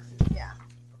 but it's there. Yeah.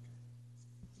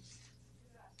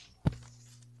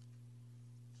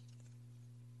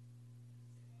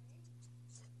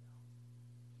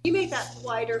 Can you make that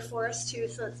wider for us too,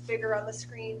 so it's bigger on the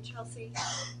screen, Chelsea?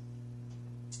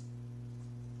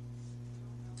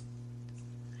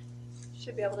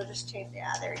 Should be able to just change.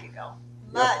 Yeah, there you go.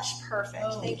 Much perfect.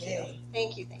 Oh, Thank you. yay.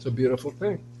 Thank you. It's a beautiful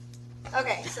thing.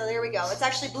 Okay, so there we go. It's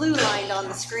actually blue lined on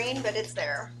the screen, but it's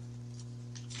there.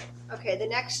 Okay, the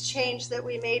next change that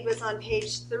we made was on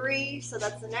page 3, so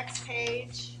that's the next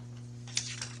page.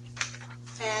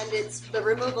 And it's the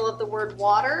removal of the word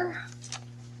water.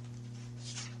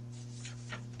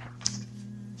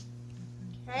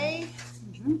 Okay.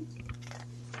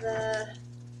 The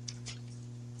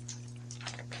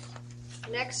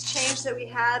next change that we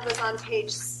had was on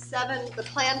page 7, the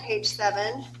plan page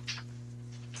 7.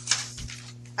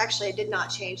 Actually, it did not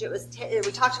change. It was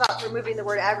we talked about removing the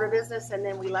word agribusiness, and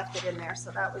then we left it in there,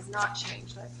 so that was not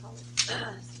changed. I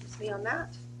apologize. Excuse me on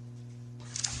that.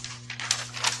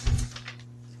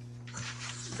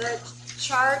 The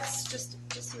charts, just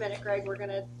a minute, Greg. We're going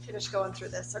to finish going through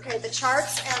this. Okay, the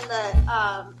charts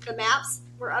and the maps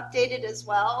were updated as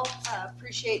well.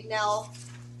 Appreciate Nell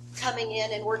coming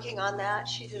in and working on that.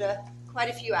 She did quite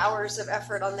a few hours of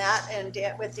effort on that, and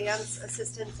with Dan's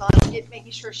assistance on it,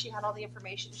 making sure she had all the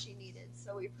information she needed.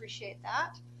 So we appreciate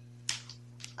that.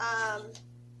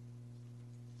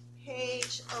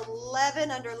 Page 11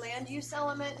 under land use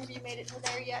element. Have you made it to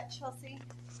there yet, Chelsea?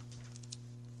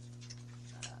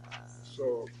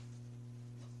 So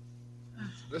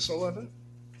this 11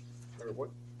 or what?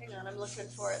 Hang on, I'm looking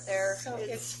for it there. So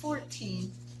it's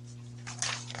 14.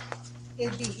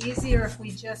 It'd be easier if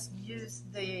we just use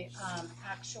the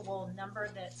actual number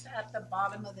that's at the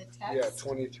bottom of the text. Yeah,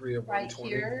 23 of right 120.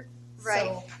 here. Right.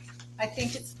 So I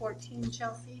think it's 14,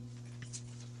 Chelsea.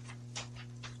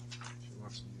 She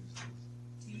wants to use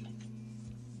these.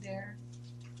 There.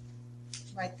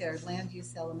 Right there, land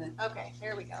use element. Okay,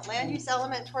 there we go. Land use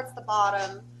element towards the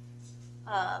bottom.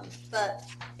 And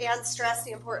stress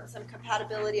the importance of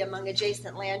compatibility among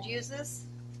adjacent land uses.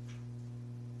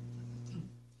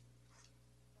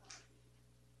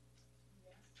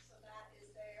 So that is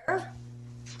there.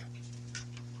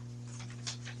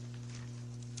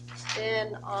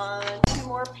 Then on 2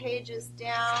 more pages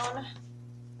down.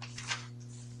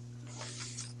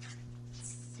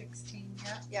 16,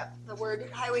 yeah. Yep, the word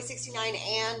Highway 69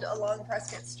 and along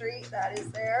Prescott Street, that is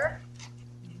there.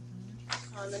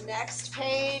 On the next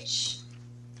page,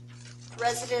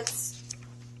 residents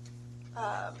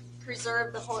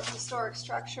preserve the historic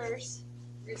structures.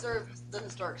 Reserve the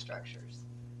historic structures.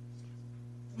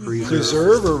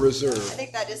 Preserve or I reserve?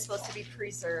 think that is supposed to be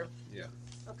preserved. Yeah.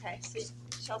 Okay, so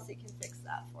Chelsea can fix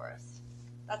that for us.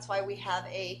 That's why we have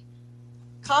a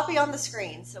copy on the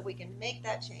screen, so we can make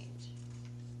that change.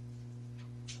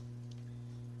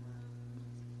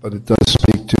 But it does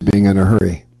speak to being in a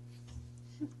hurry.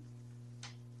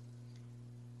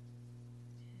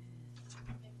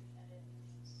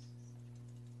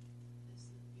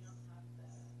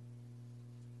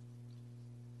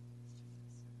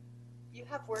 You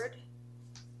have Word?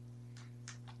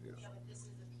 Yeah, but this is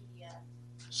a PDF.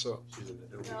 So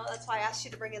No, that's why I asked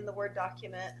you to bring in the Word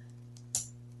document.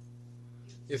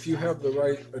 if you have the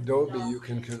right Adobe, you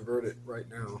can convert it right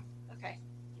now. Okay.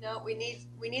 No, we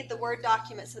need the Word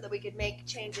document so that we could make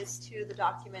changes to the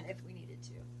document if we needed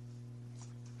to.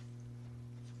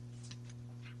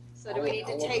 So do we need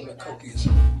to I'll open take the cookies.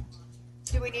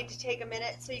 do we need to take a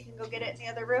minute so you can go get it in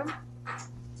the other room?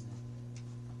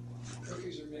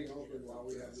 Cookies are being opened while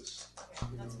we have this,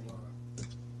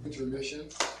 intermission.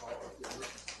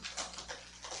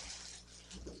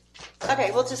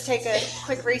 Okay, we'll just take a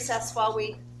quick recess while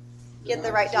we get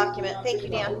the right document. Thank you,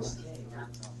 Dan.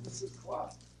 This is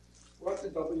what? We'll have to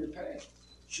double your pay.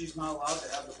 She's not allowed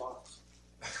to have the box.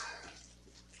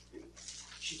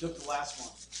 She took the last one.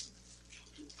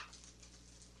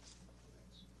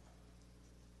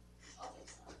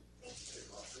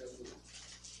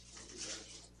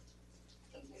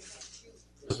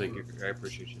 Thank you. I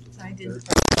appreciate you. I didn't.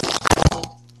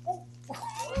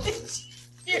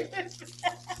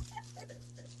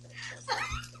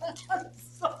 I'm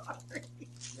sorry.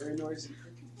 Very noisy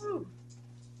cookies.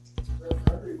 They're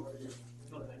for everybody.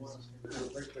 Who wants to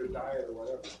break their diet or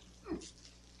whatever.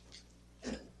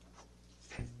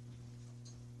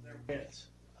 They're kids.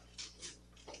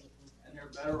 And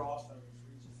they're better off than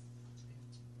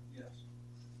yes.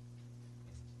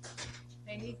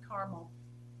 They need caramel.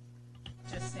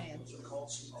 Just saying. Those are called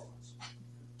Samoas.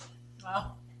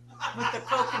 Well, with the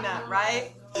coconut,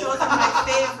 right? Those are my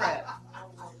favorite.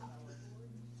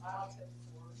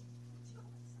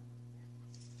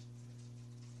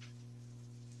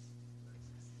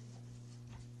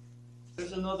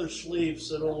 There's another sleeve,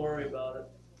 so don't worry about it.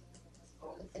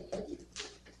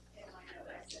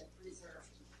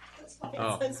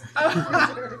 Oh. Because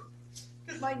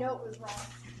my note was wrong.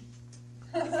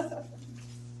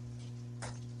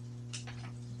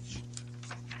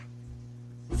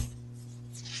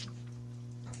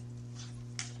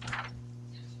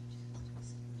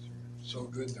 So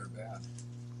good, they're bad.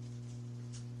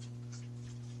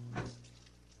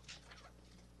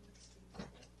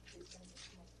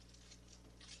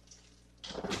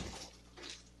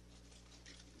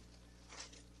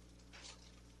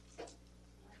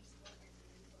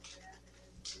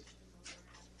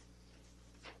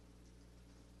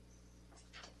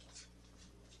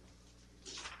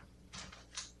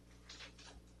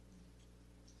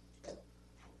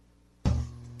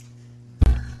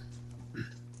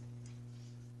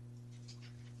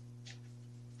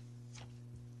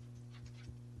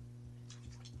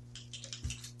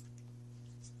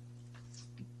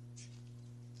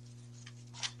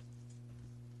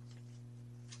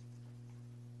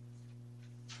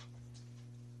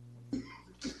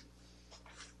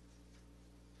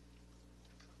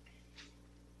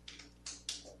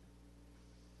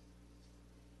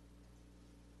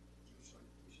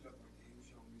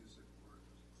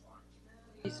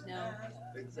 Please, no.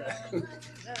 Exactly.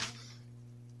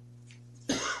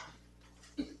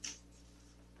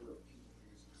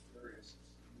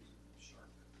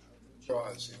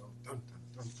 Jaws, you know. Dun, dun,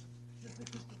 dun.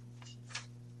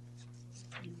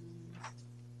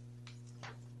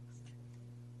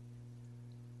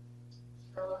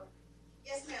 Carla,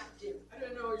 Yes, ma'am. I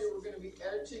didn't know you were gonna be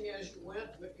editing as you went,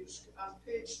 but on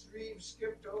page 3, you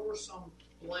skipped over some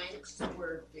blanks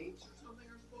where dates or something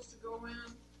are supposed to go in.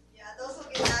 Yeah, those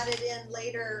will get added in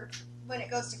later when it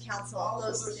goes to council, Also,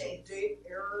 those there's some dates. date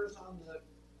errors on the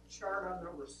chart on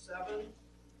number 7.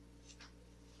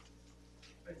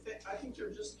 I think there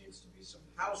just needs to be some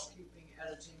housekeeping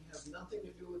editing, has nothing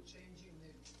to do with changing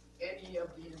any of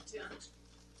the intent,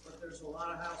 but there's a lot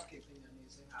of housekeeping that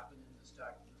needs to happen in this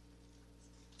document.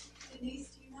 Denise,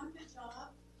 do you want the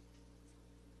job?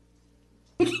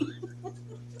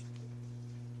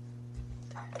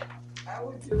 I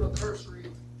would do a cursory,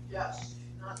 yes,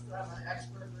 not that I'm an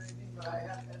expert or anything, but I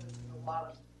have edited a lot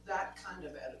of that kind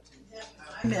of editing.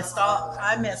 I missed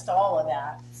all of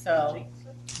that, so.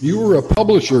 You were a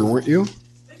publisher, weren't you?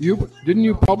 Didn't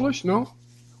you publish? No?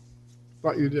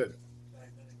 Thought you did.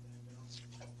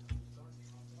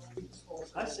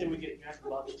 I say we get Jack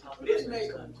Bob's topics. We didn't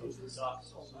make and them. those are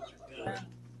docs, those are good.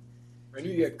 I knew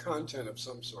you had content of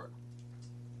some sort.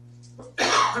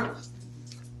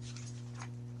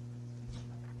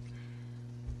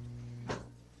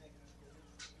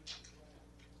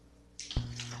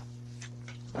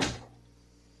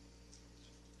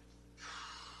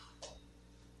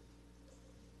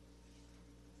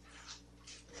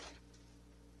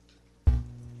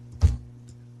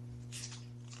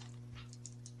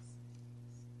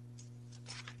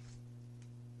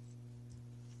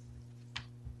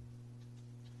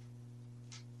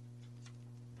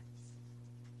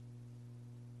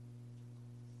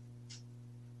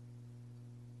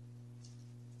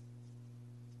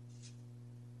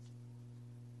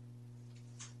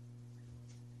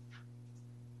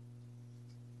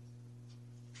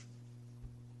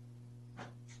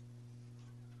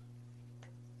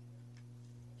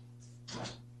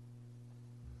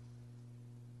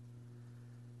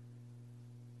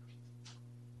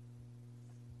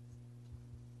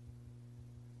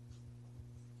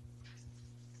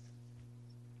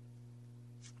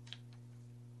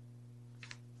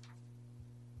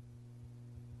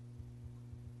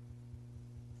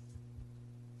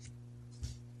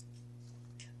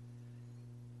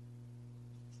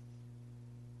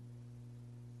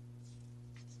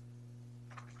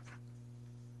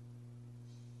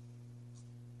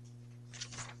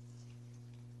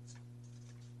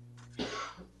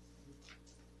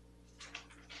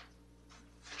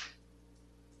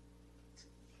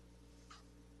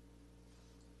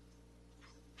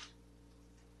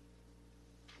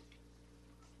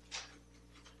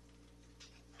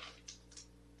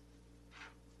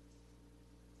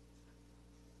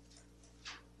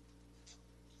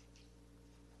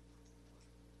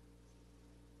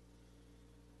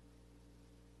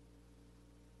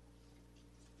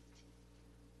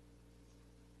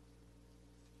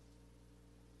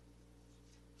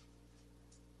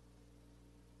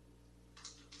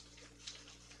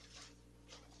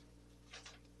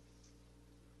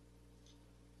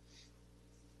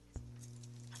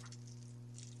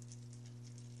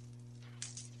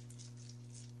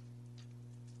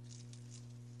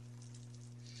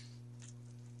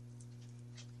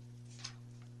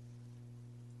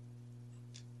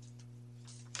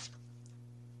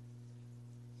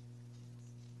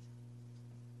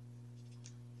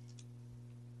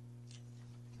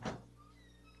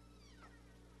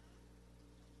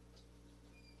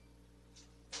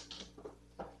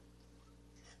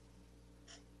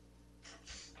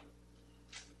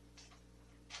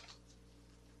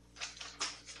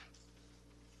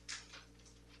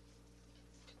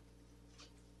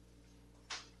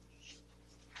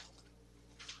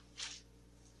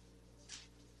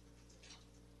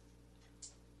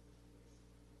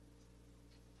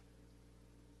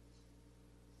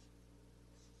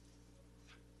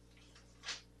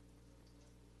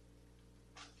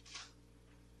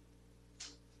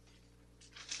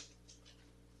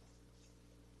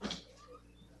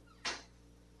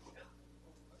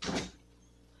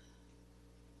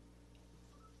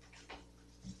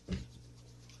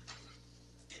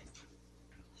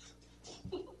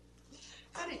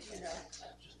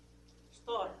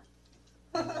 Start.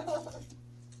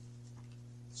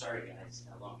 Sorry, guys.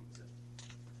 How long is it?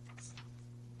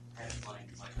 I had to find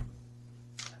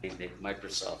the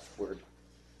Microsoft Word.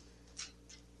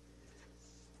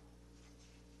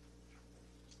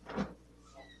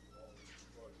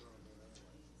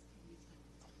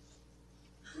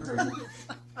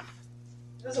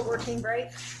 It was a working break.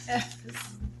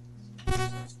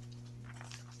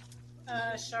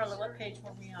 Charlotte, what page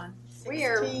were we on? We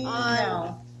are 16? on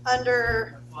No,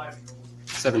 under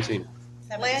 17.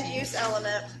 land 17. use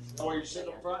element. Know where you sit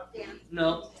up front?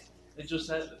 No. It just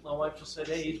had, my wife just said,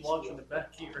 hey, he's watching the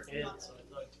back of your head, so I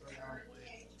thought it's right on the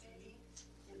way.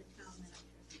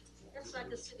 That's like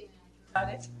the city Got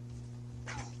it.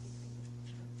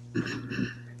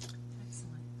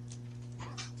 Excellent.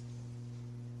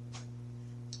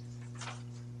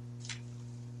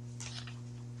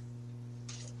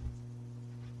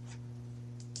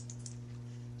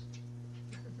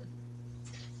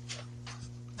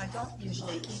 I don't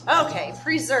usually eat. Okay,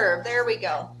 preserve, there we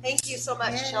go. Thank you so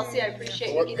much, Chelsea, I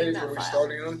appreciate you What getting page that are we file.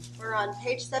 starting on? We're on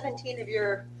page 17 of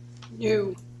your,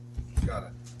 New.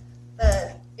 Got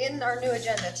it. in our new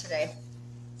agenda today.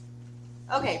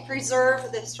 Okay,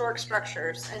 preserve the historic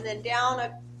structures, and then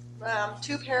down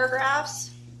 2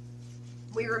 paragraphs,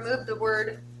 we removed the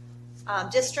word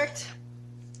district,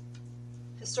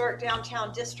 historic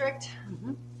downtown district.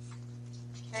 Mhm.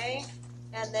 Okay,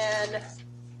 and then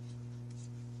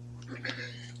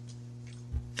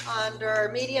under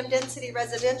medium density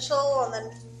residential on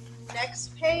the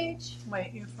next page.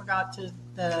 Wait, you forgot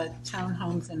the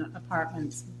townhomes and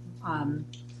apartments.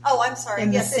 Oh, I'm sorry. In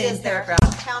the Yes, it same is there.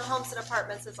 paragraph. Townhomes and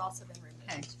apartments has also been removed.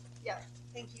 Okay. Yep.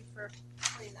 Thank you for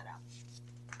pointing that out.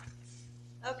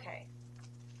 Okay.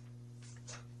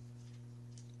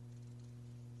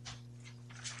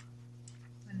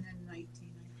 And then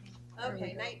 19, I think.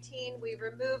 Okay, 19, we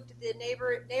removed the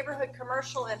neighborhood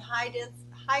commercial and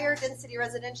higher density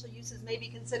residential uses may be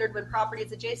considered when property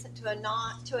is adjacent to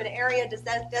an area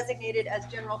designated as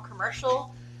general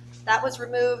commercial. That was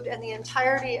removed, and the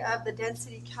entirety of the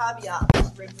density caveat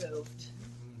was removed.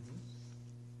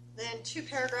 Then 2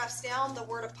 paragraphs down, the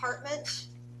word apartment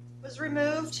was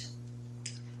removed.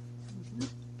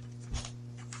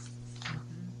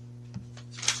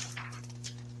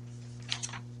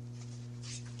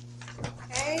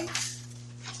 Okay.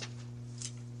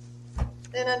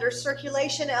 Then under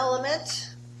circulation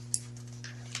element,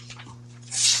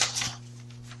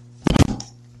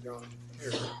 Down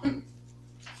here.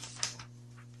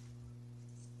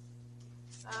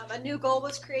 a new goal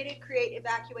was created, create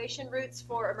evacuation routes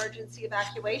for emergency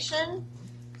evacuation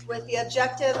with the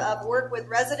objective of work with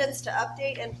residents to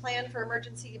update and plan for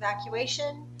emergency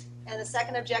evacuation. And the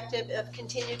second objective of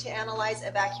continue to analyze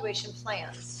evacuation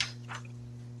plans.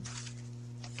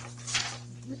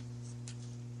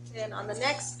 Then on the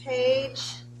next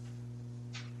page,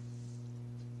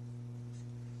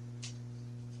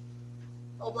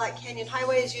 Old Black Canyon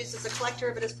Highway is used as a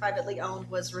collector but is privately owned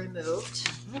was removed.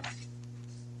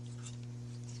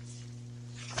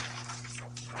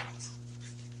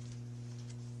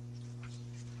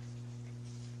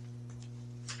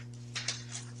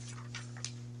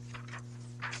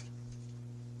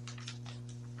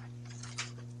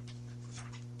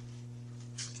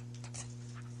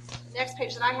 Next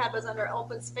page that I had was under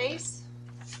open space.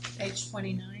 Page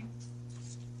 29.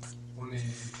 20.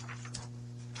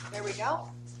 There we go.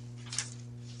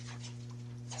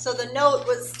 So the note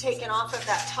was taken off of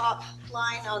that top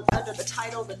line under the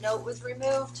title. The note was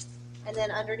removed. And then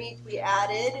underneath we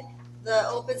added the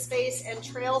open space and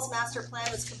trails master plan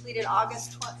was completed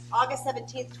August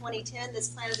 17th, 2010. This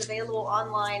plan is available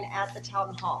online at the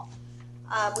town hall.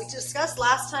 We discussed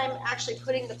last time actually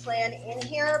putting the plan in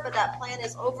here, but that plan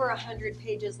is over 100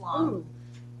 pages long. Ooh.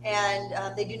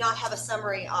 And they do not have a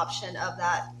summary option of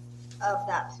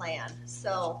that plan.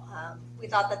 So we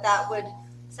thought that would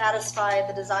satisfy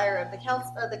the desire of the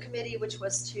council, of the committee, which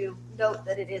was to note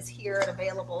that it is here and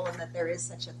available and that there is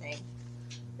such a thing.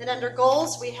 Then under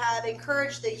goals, we have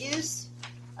encouraged the use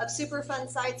of Superfund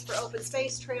sites for open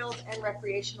space, trails, and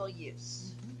recreational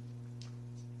use.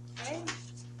 Okay.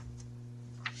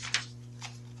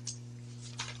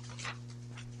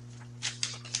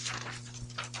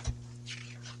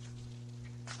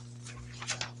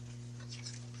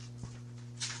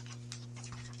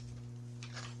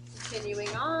 Continuing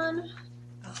on,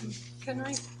 Can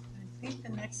I think the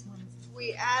next one is.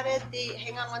 we added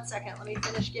hang on one second, let me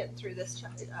finish getting through this,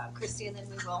 Christy, and then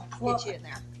we will Well, get you in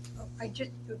there. I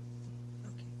just, okay.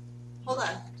 Hold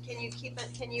on,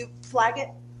 can you flag it?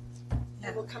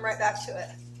 And we'll come right back to it.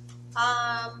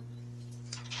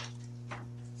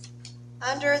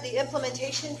 Under the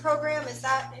implementation program,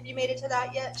 have you made it to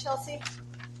that yet, Chelsea?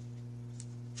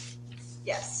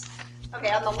 Yes.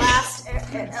 Okay, on the last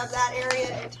of that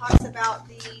area, it talks about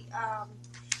the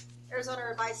Arizona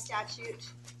Revised Statute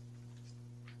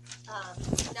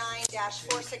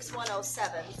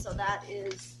 9-46107. So that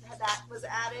was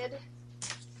added.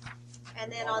 And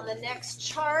then on the next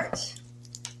chart,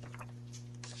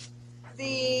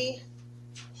 the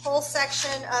whole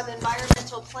section of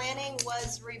environmental planning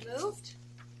was removed.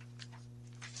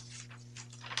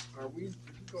 Did you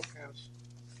go past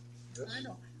this? I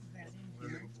don't have that in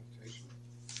here.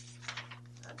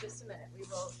 Just a minute, we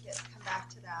will come back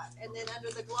to that. And then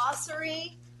under the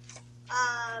glossary,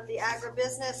 the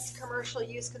agribusiness commercial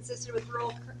use consisted with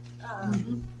rural,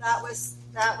 that was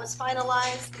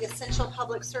finalized. The essential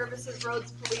public services,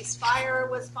 roads, police, fire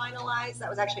was finalized.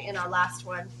 That was actually in our last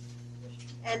one.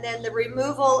 And then the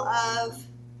removal of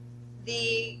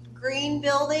the green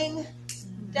building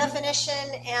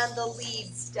definition and the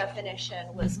leads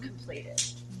definition was completed.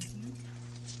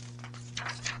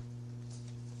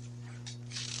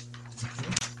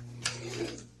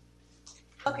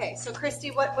 Okay, so Christy,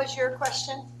 what was your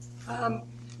question?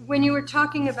 When you were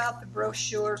talking about the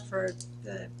brochure for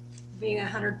the being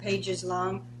 100 pages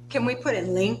long, can we put a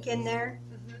link in there?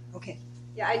 Okay.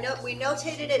 Yeah, I know we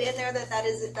notated it in there that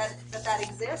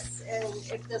exists, and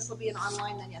if this will be an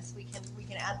online, then yes, we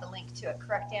can add the link to it.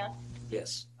 Correct, Dan?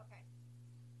 Yes.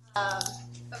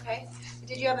 Okay.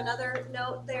 Did you have another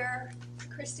note there,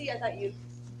 Christy? I thought you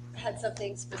had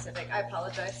something specific. I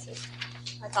apologize.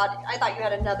 I thought you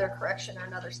had another correction or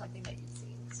another something that you'd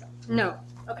seen. So. No.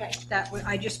 Okay.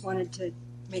 I just wanted to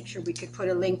make sure we could put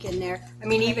a link in there. I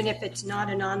mean, even if it's not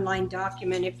an online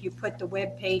document, if you put the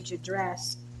web page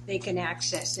address, they can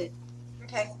access it.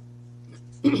 Okay.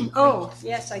 Oh,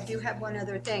 yes, I do have one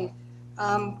other thing.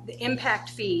 The impact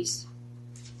fees.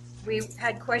 We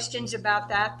had questions about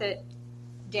that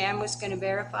Dan was going to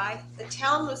verify. The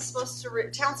town was supposed to.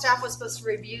 Town staff was supposed to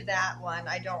review that one.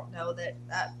 I don't know that.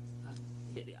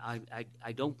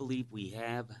 I don't believe we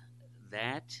have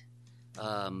that,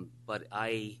 but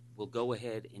I will go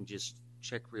ahead and just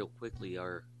check real quickly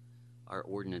our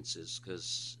ordinances,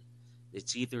 because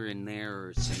it's either in there or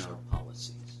it's in our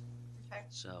policies. Okay.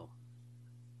 So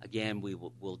again,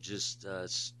 we'll just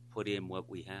put in what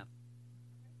we have.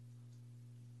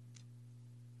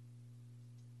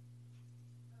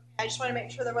 I just want to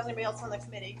make sure there wasn't anybody else on the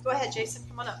committee. Go ahead, Jason.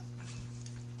 Come on up.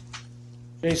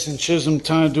 Jason Chisholm,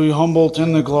 Town of Dewey Humboldt,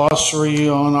 in the glossary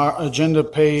on our agenda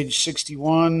page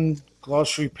 61,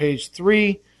 glossary page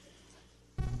 3.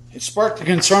 It sparked a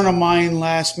concern of mine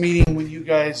last meeting when you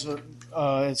guys,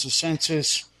 as a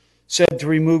census, said to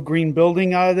remove green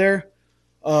building out of there.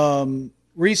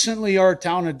 Recently, our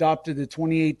town adopted the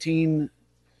 2018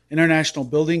 International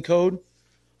Building Code.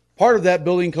 Part of that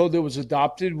building code that was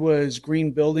adopted was green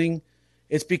building.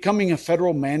 It's becoming a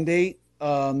federal mandate.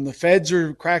 The feds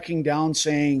are cracking down,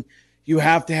 saying you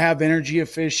have to have energy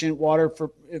efficient water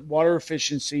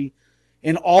efficiency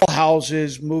in all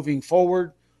houses moving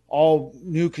forward, all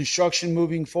new construction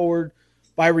moving forward.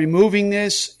 By removing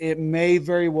this, it may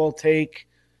very well take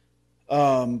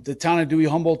the town of Dewey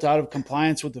Humboldt out of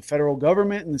compliance with the federal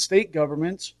government and the state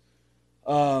governments.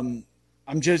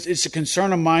 It's a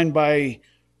concern of mine. By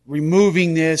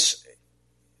removing this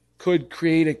could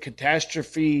create a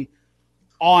catastrophe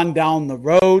on down the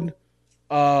road.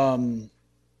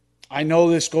 I know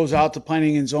this goes out to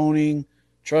planning and zoning.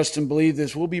 Trust and believe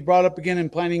this will be brought up again in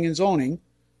planning and zoning.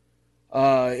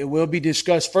 It will be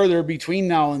discussed further between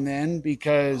now and then,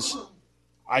 because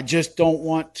I just don't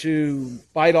want to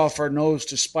bite off our nose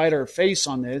to spite our face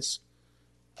on this.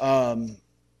 I'm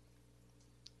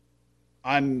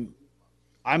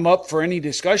up for any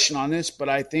discussion on this, but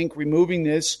I think removing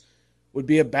this would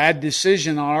be a bad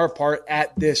decision on our part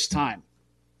at this time.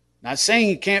 Not saying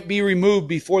it can't be removed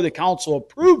before the council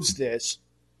approves this.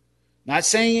 Not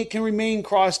saying it can remain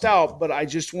crossed out, but I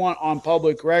just want on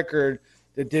public record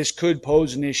that this could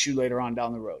pose an issue later on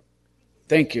down the road.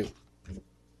 Thank you.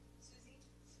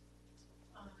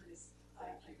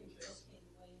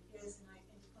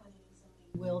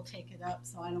 We'll take it up,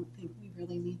 so I don't think we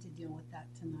really need to deal with that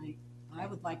tonight. I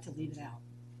would like to leave it out.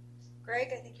 Greg,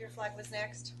 I think your flag was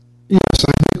next. Yes,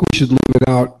 I think we should leave it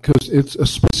out because it's a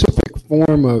specific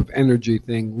form of energy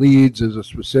thing. LEEDS is a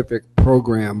specific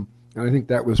program, and I think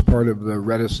that was part of the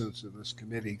reticence of this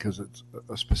committee because it's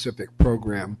a specific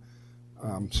program.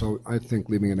 So I think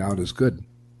leaving it out is good.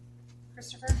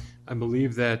 Christopher? I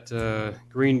believe that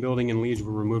green building and LEEDS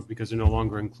were removed because they're no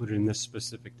longer included in this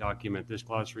specific document. This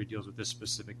glossary deals with this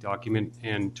specific document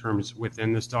and terms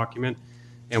within this document.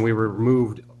 And we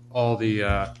removed all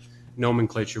the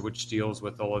nomenclature which deals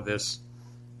with all of this.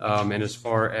 And as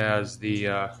far as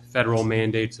the federal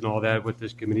mandates and all that, with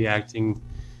this committee acting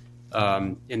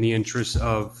in the interest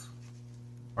of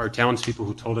our townspeople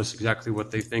who told us exactly what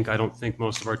they think, I don't think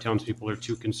most of our townspeople are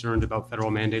too concerned about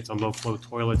federal mandates on low-flow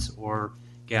toilets or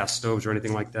gas stoves or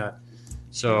anything like that.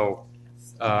 So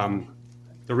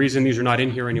the reason these are not in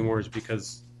here anymore is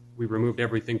because we removed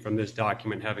everything from this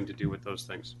document having to do with those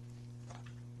things.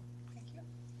 Thank you.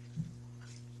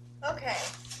 Okay.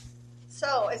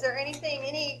 So is there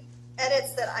any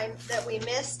edits that we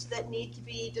missed that need to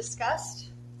be discussed?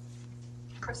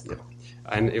 Kristen?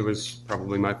 And it was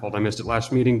probably my fault. I missed it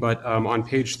last meeting, but on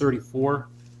page 34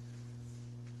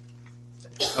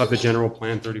 of the general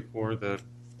plan, 34, the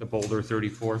Boulder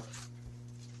 34,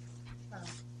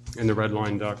 in the red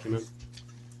line document.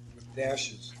 With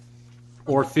dashes.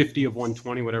 Or 50 of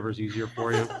 120, whatever's easier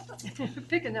for you.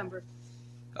 Pick a number.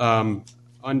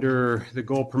 Under the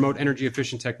goal, promote energy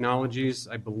efficient technologies,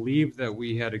 I believe that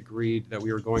we had agreed that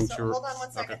we were going So to. hold on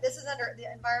one second. Okay. This is under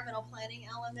the environmental planning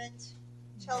element,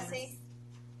 Chelsea.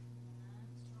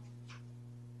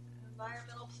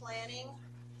 Environmental planning.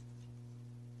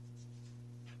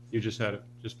 You just had it,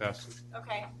 just passed it.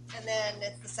 Okay, and then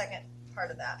it's the second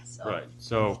part of that. So. Right.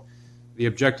 So the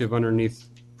objective underneath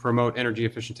promote energy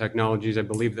efficient technologies, I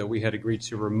believe that we had agreed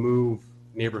to remove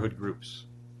neighborhood groups.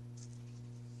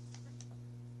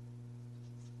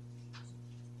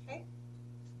 Okay.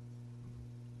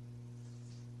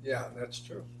 Yeah, that's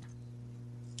true.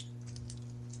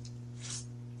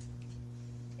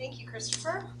 Thank you,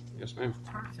 Christopher. Yes, ma'am.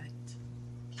 Perfect.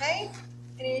 Okay.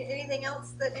 Anything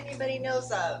else that anybody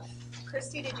knows of?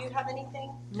 Christy, did you have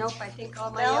anything? Nope, I think all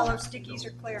my No? yellow stickies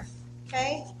are clear.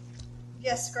 Okay.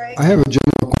 Yes, Greg. I have a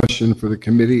general question for the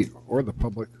committee or the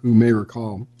public who may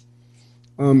recall.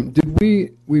 Did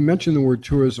we mentioned the word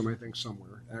tourism, I think,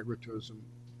 somewhere, agritourism?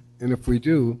 And if we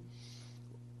do,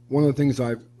 one of the things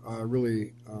I've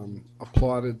really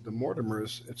applauded the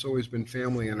Mortimers, it's always been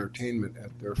family entertainment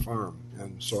at their farm.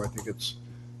 And so I think it's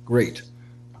great.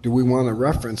 Do we want to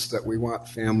reference that we want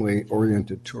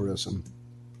family-oriented tourism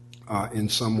in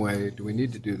some way? Do we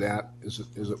need to do that? Is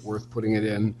it worth putting it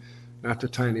in? Not to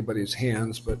tie anybody's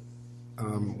hands, but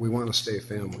we want to stay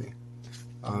family.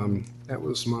 That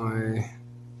was my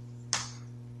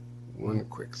one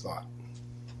quick thought.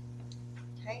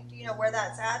 Okay. Do you know where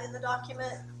that's at in the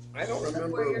document? I don't remember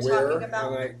Where you're where, talking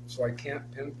about? so I can't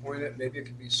pinpoint it. Maybe it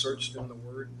could be searched in the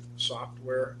word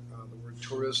software, the word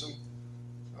tourism.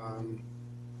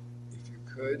 If you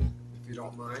could, if you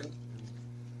don't mind.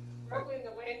 Probably in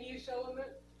the land use element.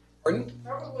 Pardon?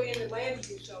 Probably in the land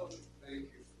use element. Thank you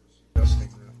for suggesting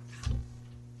that.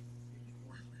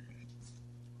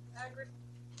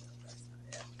 That's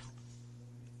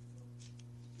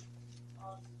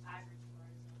not it.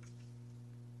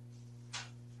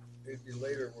 It'd be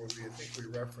later where I think we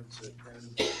reference it,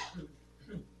 and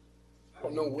I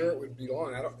don't know where it would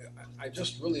belong. I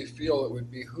just really feel it would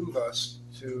behoove us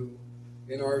to,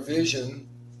 in our vision.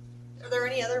 Are there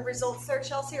any other results there,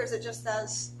 Chelsea, or is it just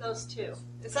those two?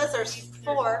 It says there's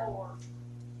four.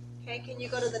 Okay, can you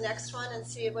go to the next one and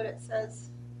see what it says?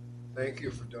 Thank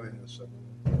you for doing this,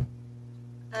 everyone.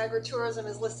 Agritourism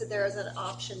is listed there as an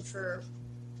option for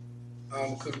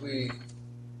Could we?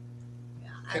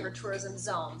 agritourism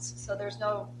zones. So there's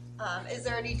no. Is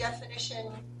there any definition?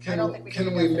 I Can, don't think we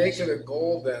can we make it a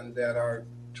goal then that our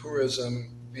tourism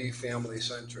be family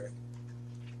centric?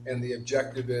 And the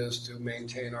objective is to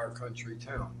maintain our country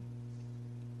town.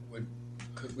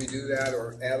 Could we do that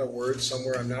or add a word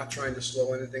somewhere? I'm not trying to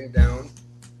slow anything down.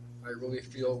 I really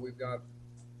feel we've got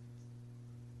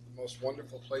the most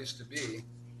wonderful place to be.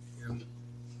 And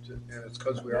it's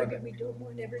because we are. We don't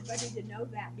want everybody to know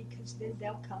that because then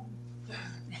they'll come.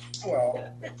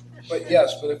 Well, but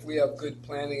if we have good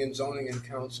planning and zoning and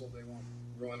council, they won't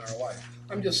ruin our life.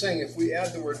 I'm just saying, if we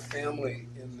add the word family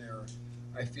in there,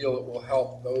 I feel it will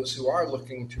help those who are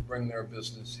looking to bring their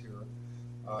business here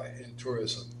in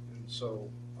tourism. And so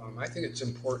I think it's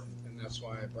important, and that's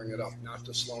why I bring it up, not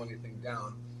to slow anything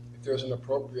down. If there's an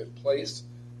appropriate place,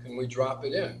 can we drop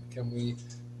it in? Can we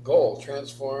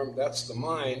transform, that's the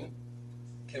mine.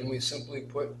 Can we simply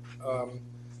put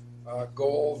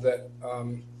goal that,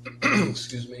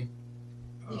 excuse me.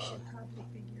 You should probably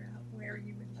figure out where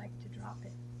you would like to drop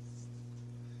it.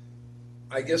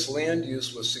 I guess land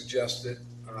use was suggested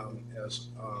as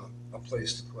a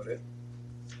place to put it.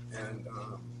 And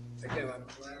again, I'm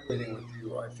collaborating with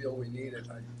you. I feel we need it,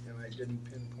 and I didn't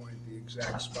pinpoint the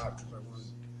exact spot because I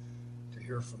wanted to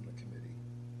hear from the committee.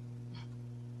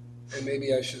 And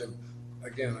maybe I should have,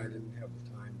 again, I didn't have the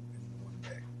time in one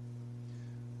day.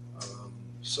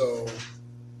 So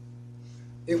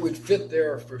it would fit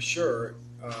there for sure.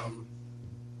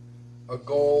 A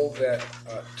goal that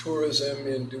tourism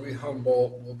in Dewey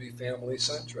Humboldt will be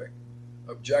family-centric,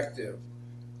 objective,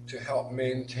 to help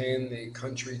maintain the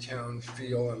country town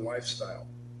feel and lifestyle.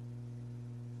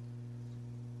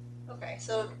 Okay,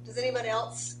 so does anybody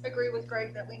else agree with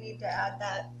Greg that we need to add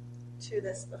that to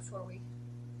this before we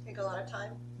take a lot of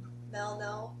time? Mel,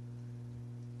 no?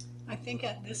 I think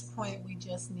at this point, we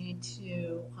just need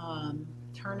to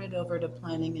turn it over to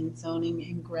planning and zoning,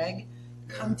 and Greg,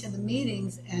 come to the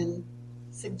meetings and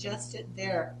suggest it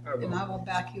there, and I will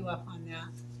back you up on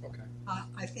that. Okay.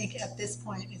 I think at this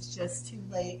point, it's just too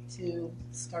late to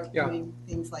start doing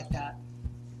things like that.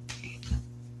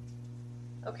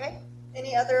 Okay,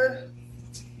 any other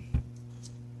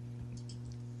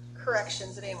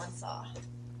corrections that anyone saw?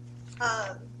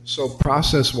 So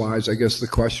process-wise, I guess the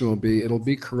question will be, it'll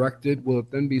be corrected. Will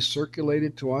it then be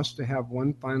circulated to us to have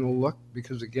one final look?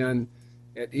 Because again,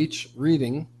 at each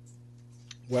reading,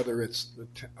 whether it's the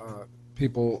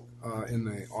people in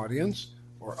the audience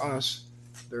or us,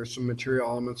 there's some material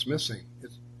elements missing.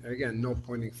 It's, again, no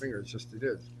pointing fingers, just it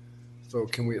is. So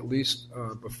can we at least,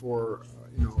 before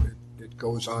it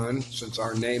goes on, since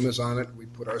our name is on it, we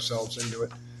put ourselves into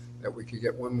it, that we could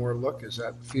get one more look? Is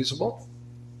that feasible?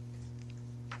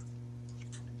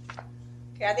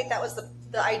 Okay, I think that was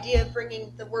the idea of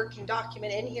bringing the working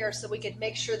document in here so we could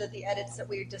make sure that the edits that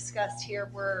we discussed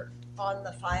here were on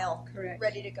the file,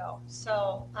 ready to go.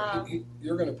 So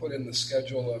you're going to put in the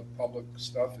schedule of public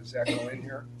stuff. Is that going in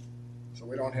here? So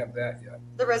we don't have that yet.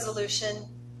 The resolution.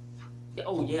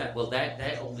 Oh yeah, well that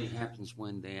only happens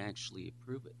when they actually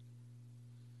approve it.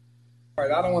 All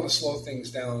right, I don't want to slow things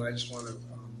down. I just want to.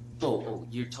 Oh,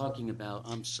 you're talking about.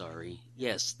 I'm sorry.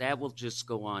 Yes, that will just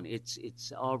go on. It's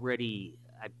already.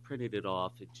 I printed it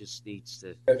off. It just needs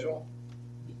to. Schedule.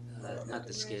 Not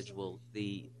the schedule.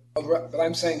 But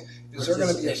I'm saying, is there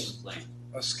going to be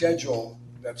a schedule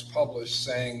that's published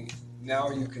saying now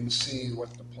you can see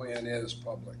what the plan is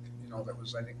public? That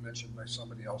was, I think, mentioned by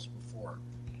somebody else before.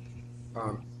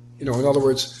 In other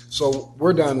words, so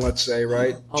we're done, let's say,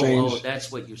 right? Oh,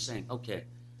 that's what you're saying. Okay.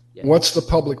 Yeah. What's the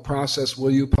public process?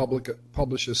 Will you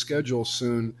publish a schedule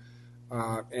soon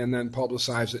and then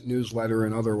publicize it, newsletter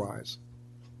and otherwise?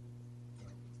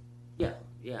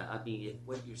 Yeah. I mean,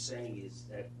 what you're saying is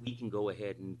that we can go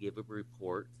ahead and give a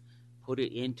report, put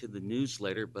it into the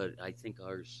newsletter, but I think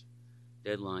our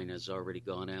deadline has already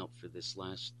gone out for this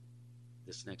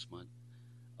next month,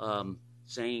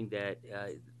 saying that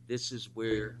this is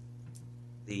where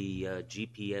the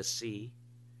GPSC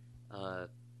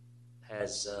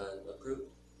has approved,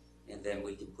 and then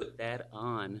we can put that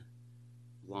on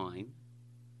line,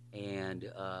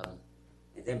 and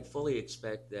then fully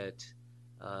expect that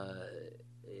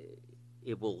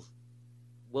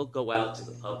we'll go out to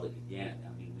the public again.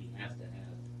 I mean, we have to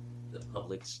have the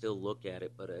public still look at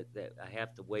it, but I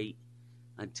have to wait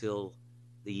until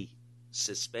the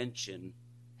suspension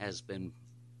has been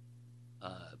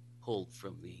pulled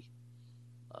from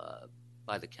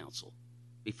by the council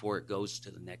before it goes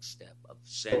to the next step of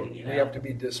sending it out. Do we have to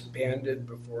be disbanded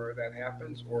before that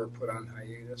happens, or put on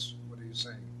hiatus? What are you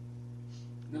saying?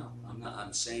 No, I'm not.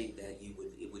 I'm saying that it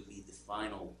would be the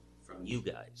final from you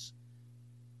guys.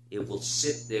 It will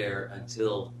sit there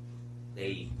until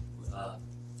they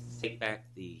take back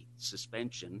the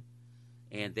suspension,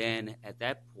 and then at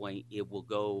that point it will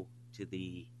go to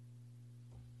the.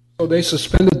 So they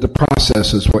suspended the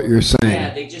process, is what you're saying.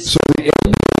 Yeah, they just. So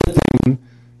the thing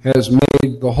has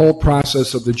made the whole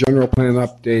process of the general plan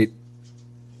update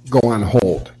go on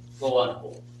hold. Go on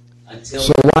hold until.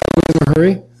 So why are we in a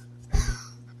hurry?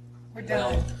 We're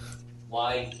done.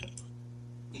 Why?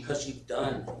 Because you've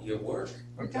done your work.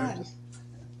 We're done.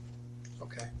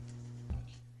 Okay.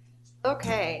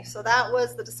 Okay, so that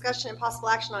was the discussion and possible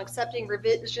action on accepting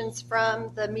revisions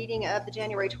from the meeting of the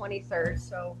January 23rd.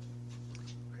 So,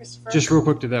 Christopher? Just real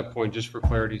quick to that point, just for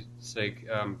clarity's sake.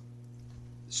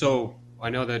 So I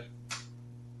know that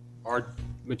our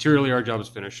job is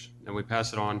finished and we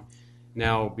pass it on.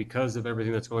 Now, because of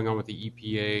everything that's going on with the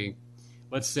EPA,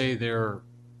 let's say there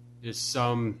is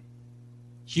some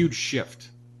huge shift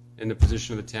in the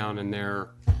position of the town and their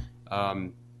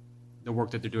the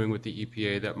work that they're doing with the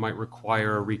EPA that might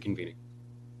require a reconvening.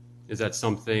 Is that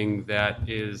something that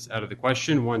is out of the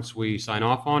question once we sign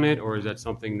off on it, or is that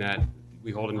something that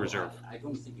we hold in reserve? I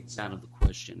don't think it's out of the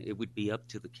question. It would be up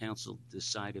to the council to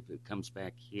decide if it comes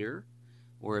back here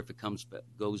or if it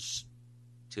goes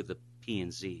to the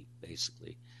P&Z,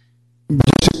 basically.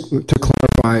 Just to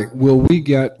clarify, will we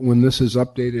get, when this is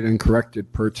updated and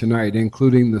corrected per tonight,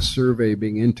 including the survey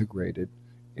being integrated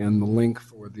and the link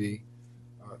for the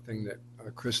thing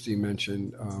that Christy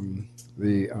mentioned,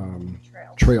 the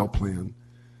trail plan.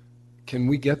 Can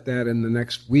we get that in the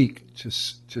next week to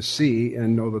see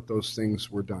and know that those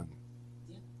things were done?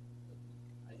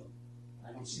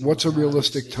 I don't see What's a why not.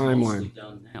 realistic It's mostly timeline?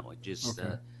 done now. It just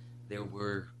Okay. there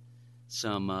were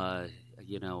some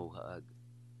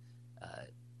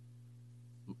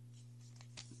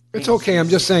It's okay. I'm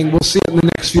just saying we'll see it in the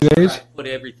next few days. put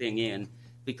everything in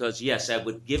because yes, I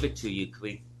would give it to you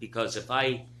because if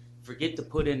I forget to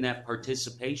put in that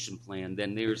participation plan,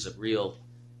 then there's a real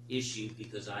issue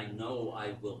because I know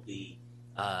I will be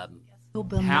You'll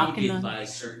be knocking hounded on- by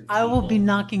certain I will be people.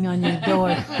 knocking on your door.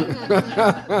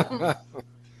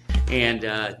 And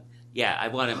yeah, I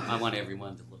want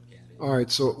everyone to look at it. All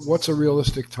right. So what's a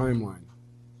realistic timeline?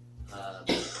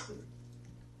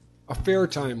 A fair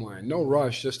timeline. No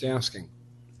rush. Just asking.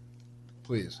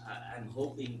 Please. I'm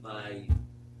hoping by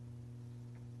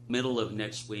middle of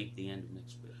next week, the end of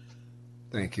next week.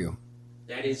 Thank you.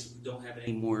 That is, we don't have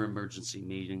any more emergency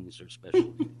meetings or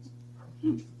special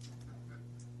meetings.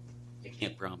 I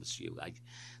can't promise you.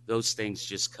 Those things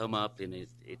just come up and it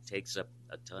takes up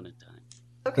a ton of time.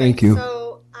 Okay, Thank you.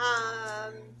 So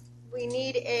we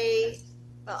need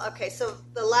so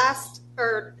the last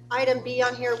or item B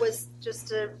on here was just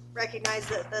to recognize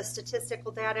that the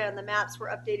statistical data and the maps were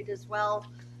updated as well.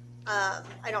 I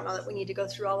don't know that we need to go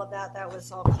through all of that. That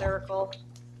was all clerical.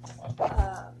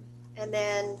 And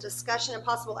then discussion and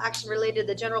possible action related to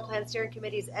the General Plan Steering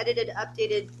Committee's edited,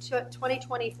 updated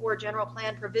 2024 General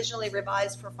Plan provisionally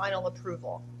revised for final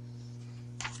approval.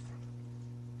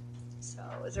 So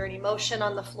is there any motion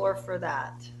on the floor for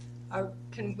that?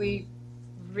 Can we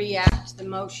react the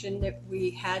motion that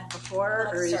we had before,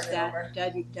 Let's or is start it that over.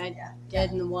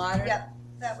 dead in the water? Yep,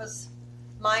 that was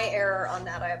my error on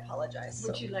that. I apologize.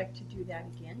 Would you like to do that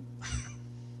again?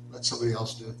 Let somebody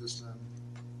else do it this time.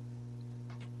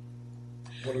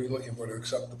 What are we looking for? To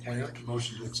accept the plan?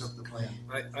 Motion to accept the plan.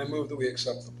 I move that we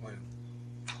accept the plan.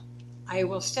 I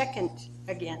will second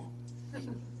again.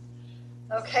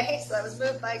 Okay, so that was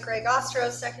moved by Greg Ostro,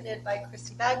 seconded by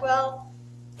Christy Bagwell.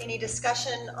 Any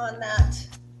discussion on that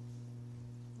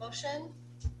motion?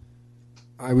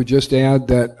 I would just add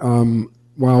that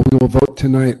while we will vote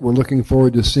tonight, we're looking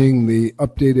forward to seeing the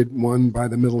updated one by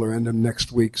the middle or end of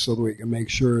next week so that we can make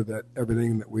sure that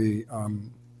everything that we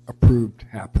approved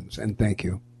happens. And thank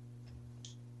you.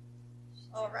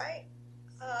 All right.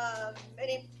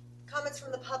 Any comments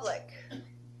from the public?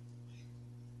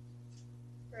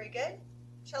 Very good.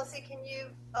 Chelsea, can you,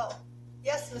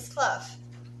 yes, Ms. Clough.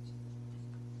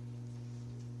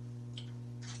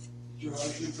 Did your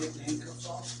husband take the handcuffs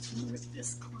off?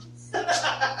 This close.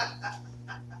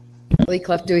 Lee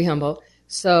Clough, Dewey Humboldt.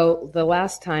 So the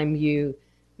last time you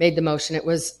made the motion, it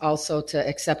was also to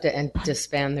accept it and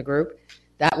disband the group.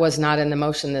 That was not in the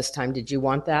motion this time. Did you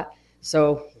want that?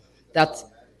 So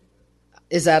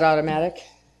is that automatic?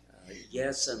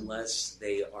 Yes, unless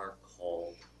they are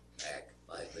called back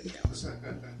by the council.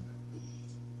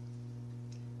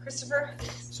 Christopher?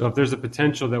 So if there's a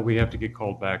potential that we have to get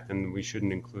called back, then we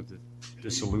shouldn't include the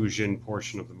dissolution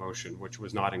portion of the motion, which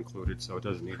was not included, so it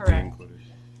doesn't need to be Correct. included.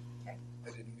 Okay.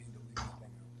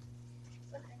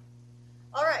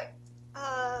 All right.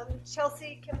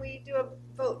 Chelsea, can we do a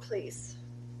vote, please?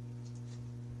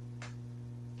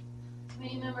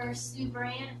 Committee members Sue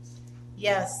Brandt,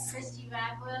 Yes. Christy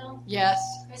Bagwell, Yes.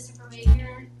 Christopher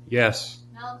Baker, Yes.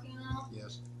 Mel Kuno,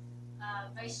 Yes.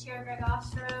 Vice Chair Greg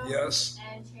Ostro, Yes.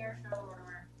 and Chair Cheryl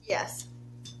Lorimer. Yes.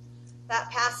 That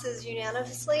passes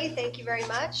unanimously. Thank you very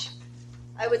much.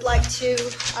 I would like to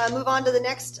move on to the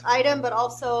next item, but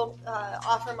also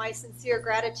offer my sincere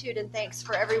gratitude and thanks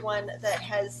for everyone that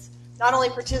has not only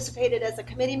participated as a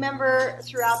committee member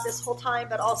throughout this whole time,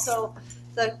 but also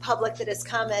the public that has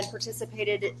come and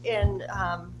participated in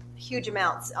huge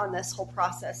amounts on this whole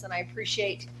process. And I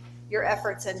appreciate your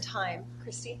efforts and time.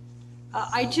 Christy?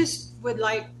 I just would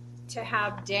like to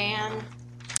have Dan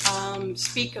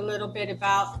speak a little bit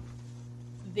about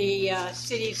the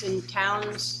cities and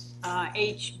towns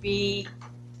HB.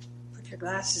 Put your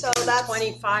glasses So on. that's-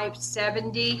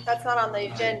 2570. That's not on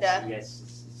the agenda. Yes,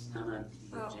 it's not on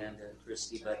the agenda,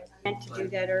 Christy, but. I meant to do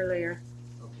that earlier.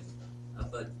 Okay,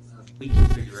 but we can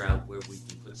figure out where we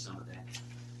can put some of that.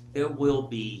 There will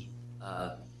be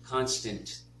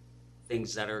constant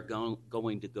things that are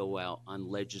going to go out on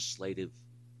legislative,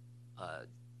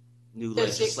 new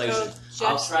Does it go legislation.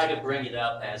 I'll just- try to bring it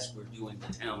up as we're doing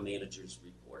the town manager's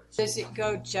report. Does it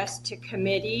go just to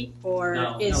committee, or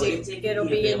No, is no, it? it It'll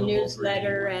can be be in available for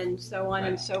newsletter anyone. and so on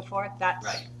and Right. so forth. That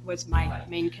Right. was my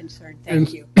main concern. Thank And-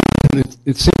 you. And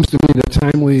it seems to me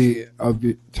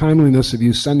the timeliness of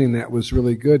you sending that was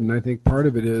really good, and I think part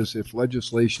of it is if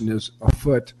legislation is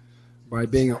afoot by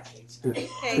being,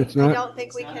 it's I not. don't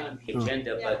think we It's not can. on the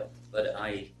agenda, Yeah. but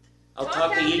I'll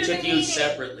talk to each of you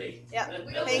separately. Yeah,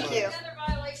 thank you.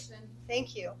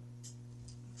 Thank you.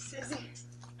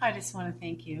 I just want to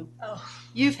thank you. Oh.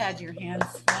 You've had your hands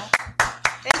full.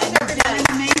 Thanks, You've done everybody. an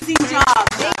amazing job.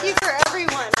 Thank you for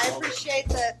everyone. I appreciate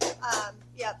the.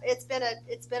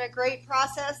 It's been a great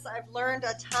process. I've learned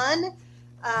a ton,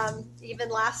 even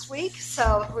last week.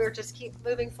 So we're just keep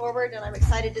moving forward, and I'm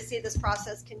excited to see this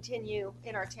process continue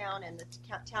in our town and the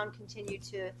town continue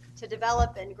to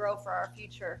develop and grow for our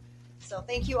future. So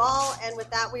thank you all, and with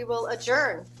that, we will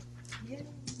adjourn.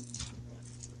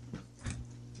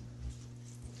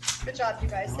 Good job, you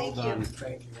guys. Thank you.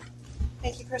 Thank you.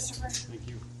 Thank you, Christopher. Thank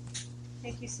you.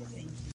 Thank you, Susie.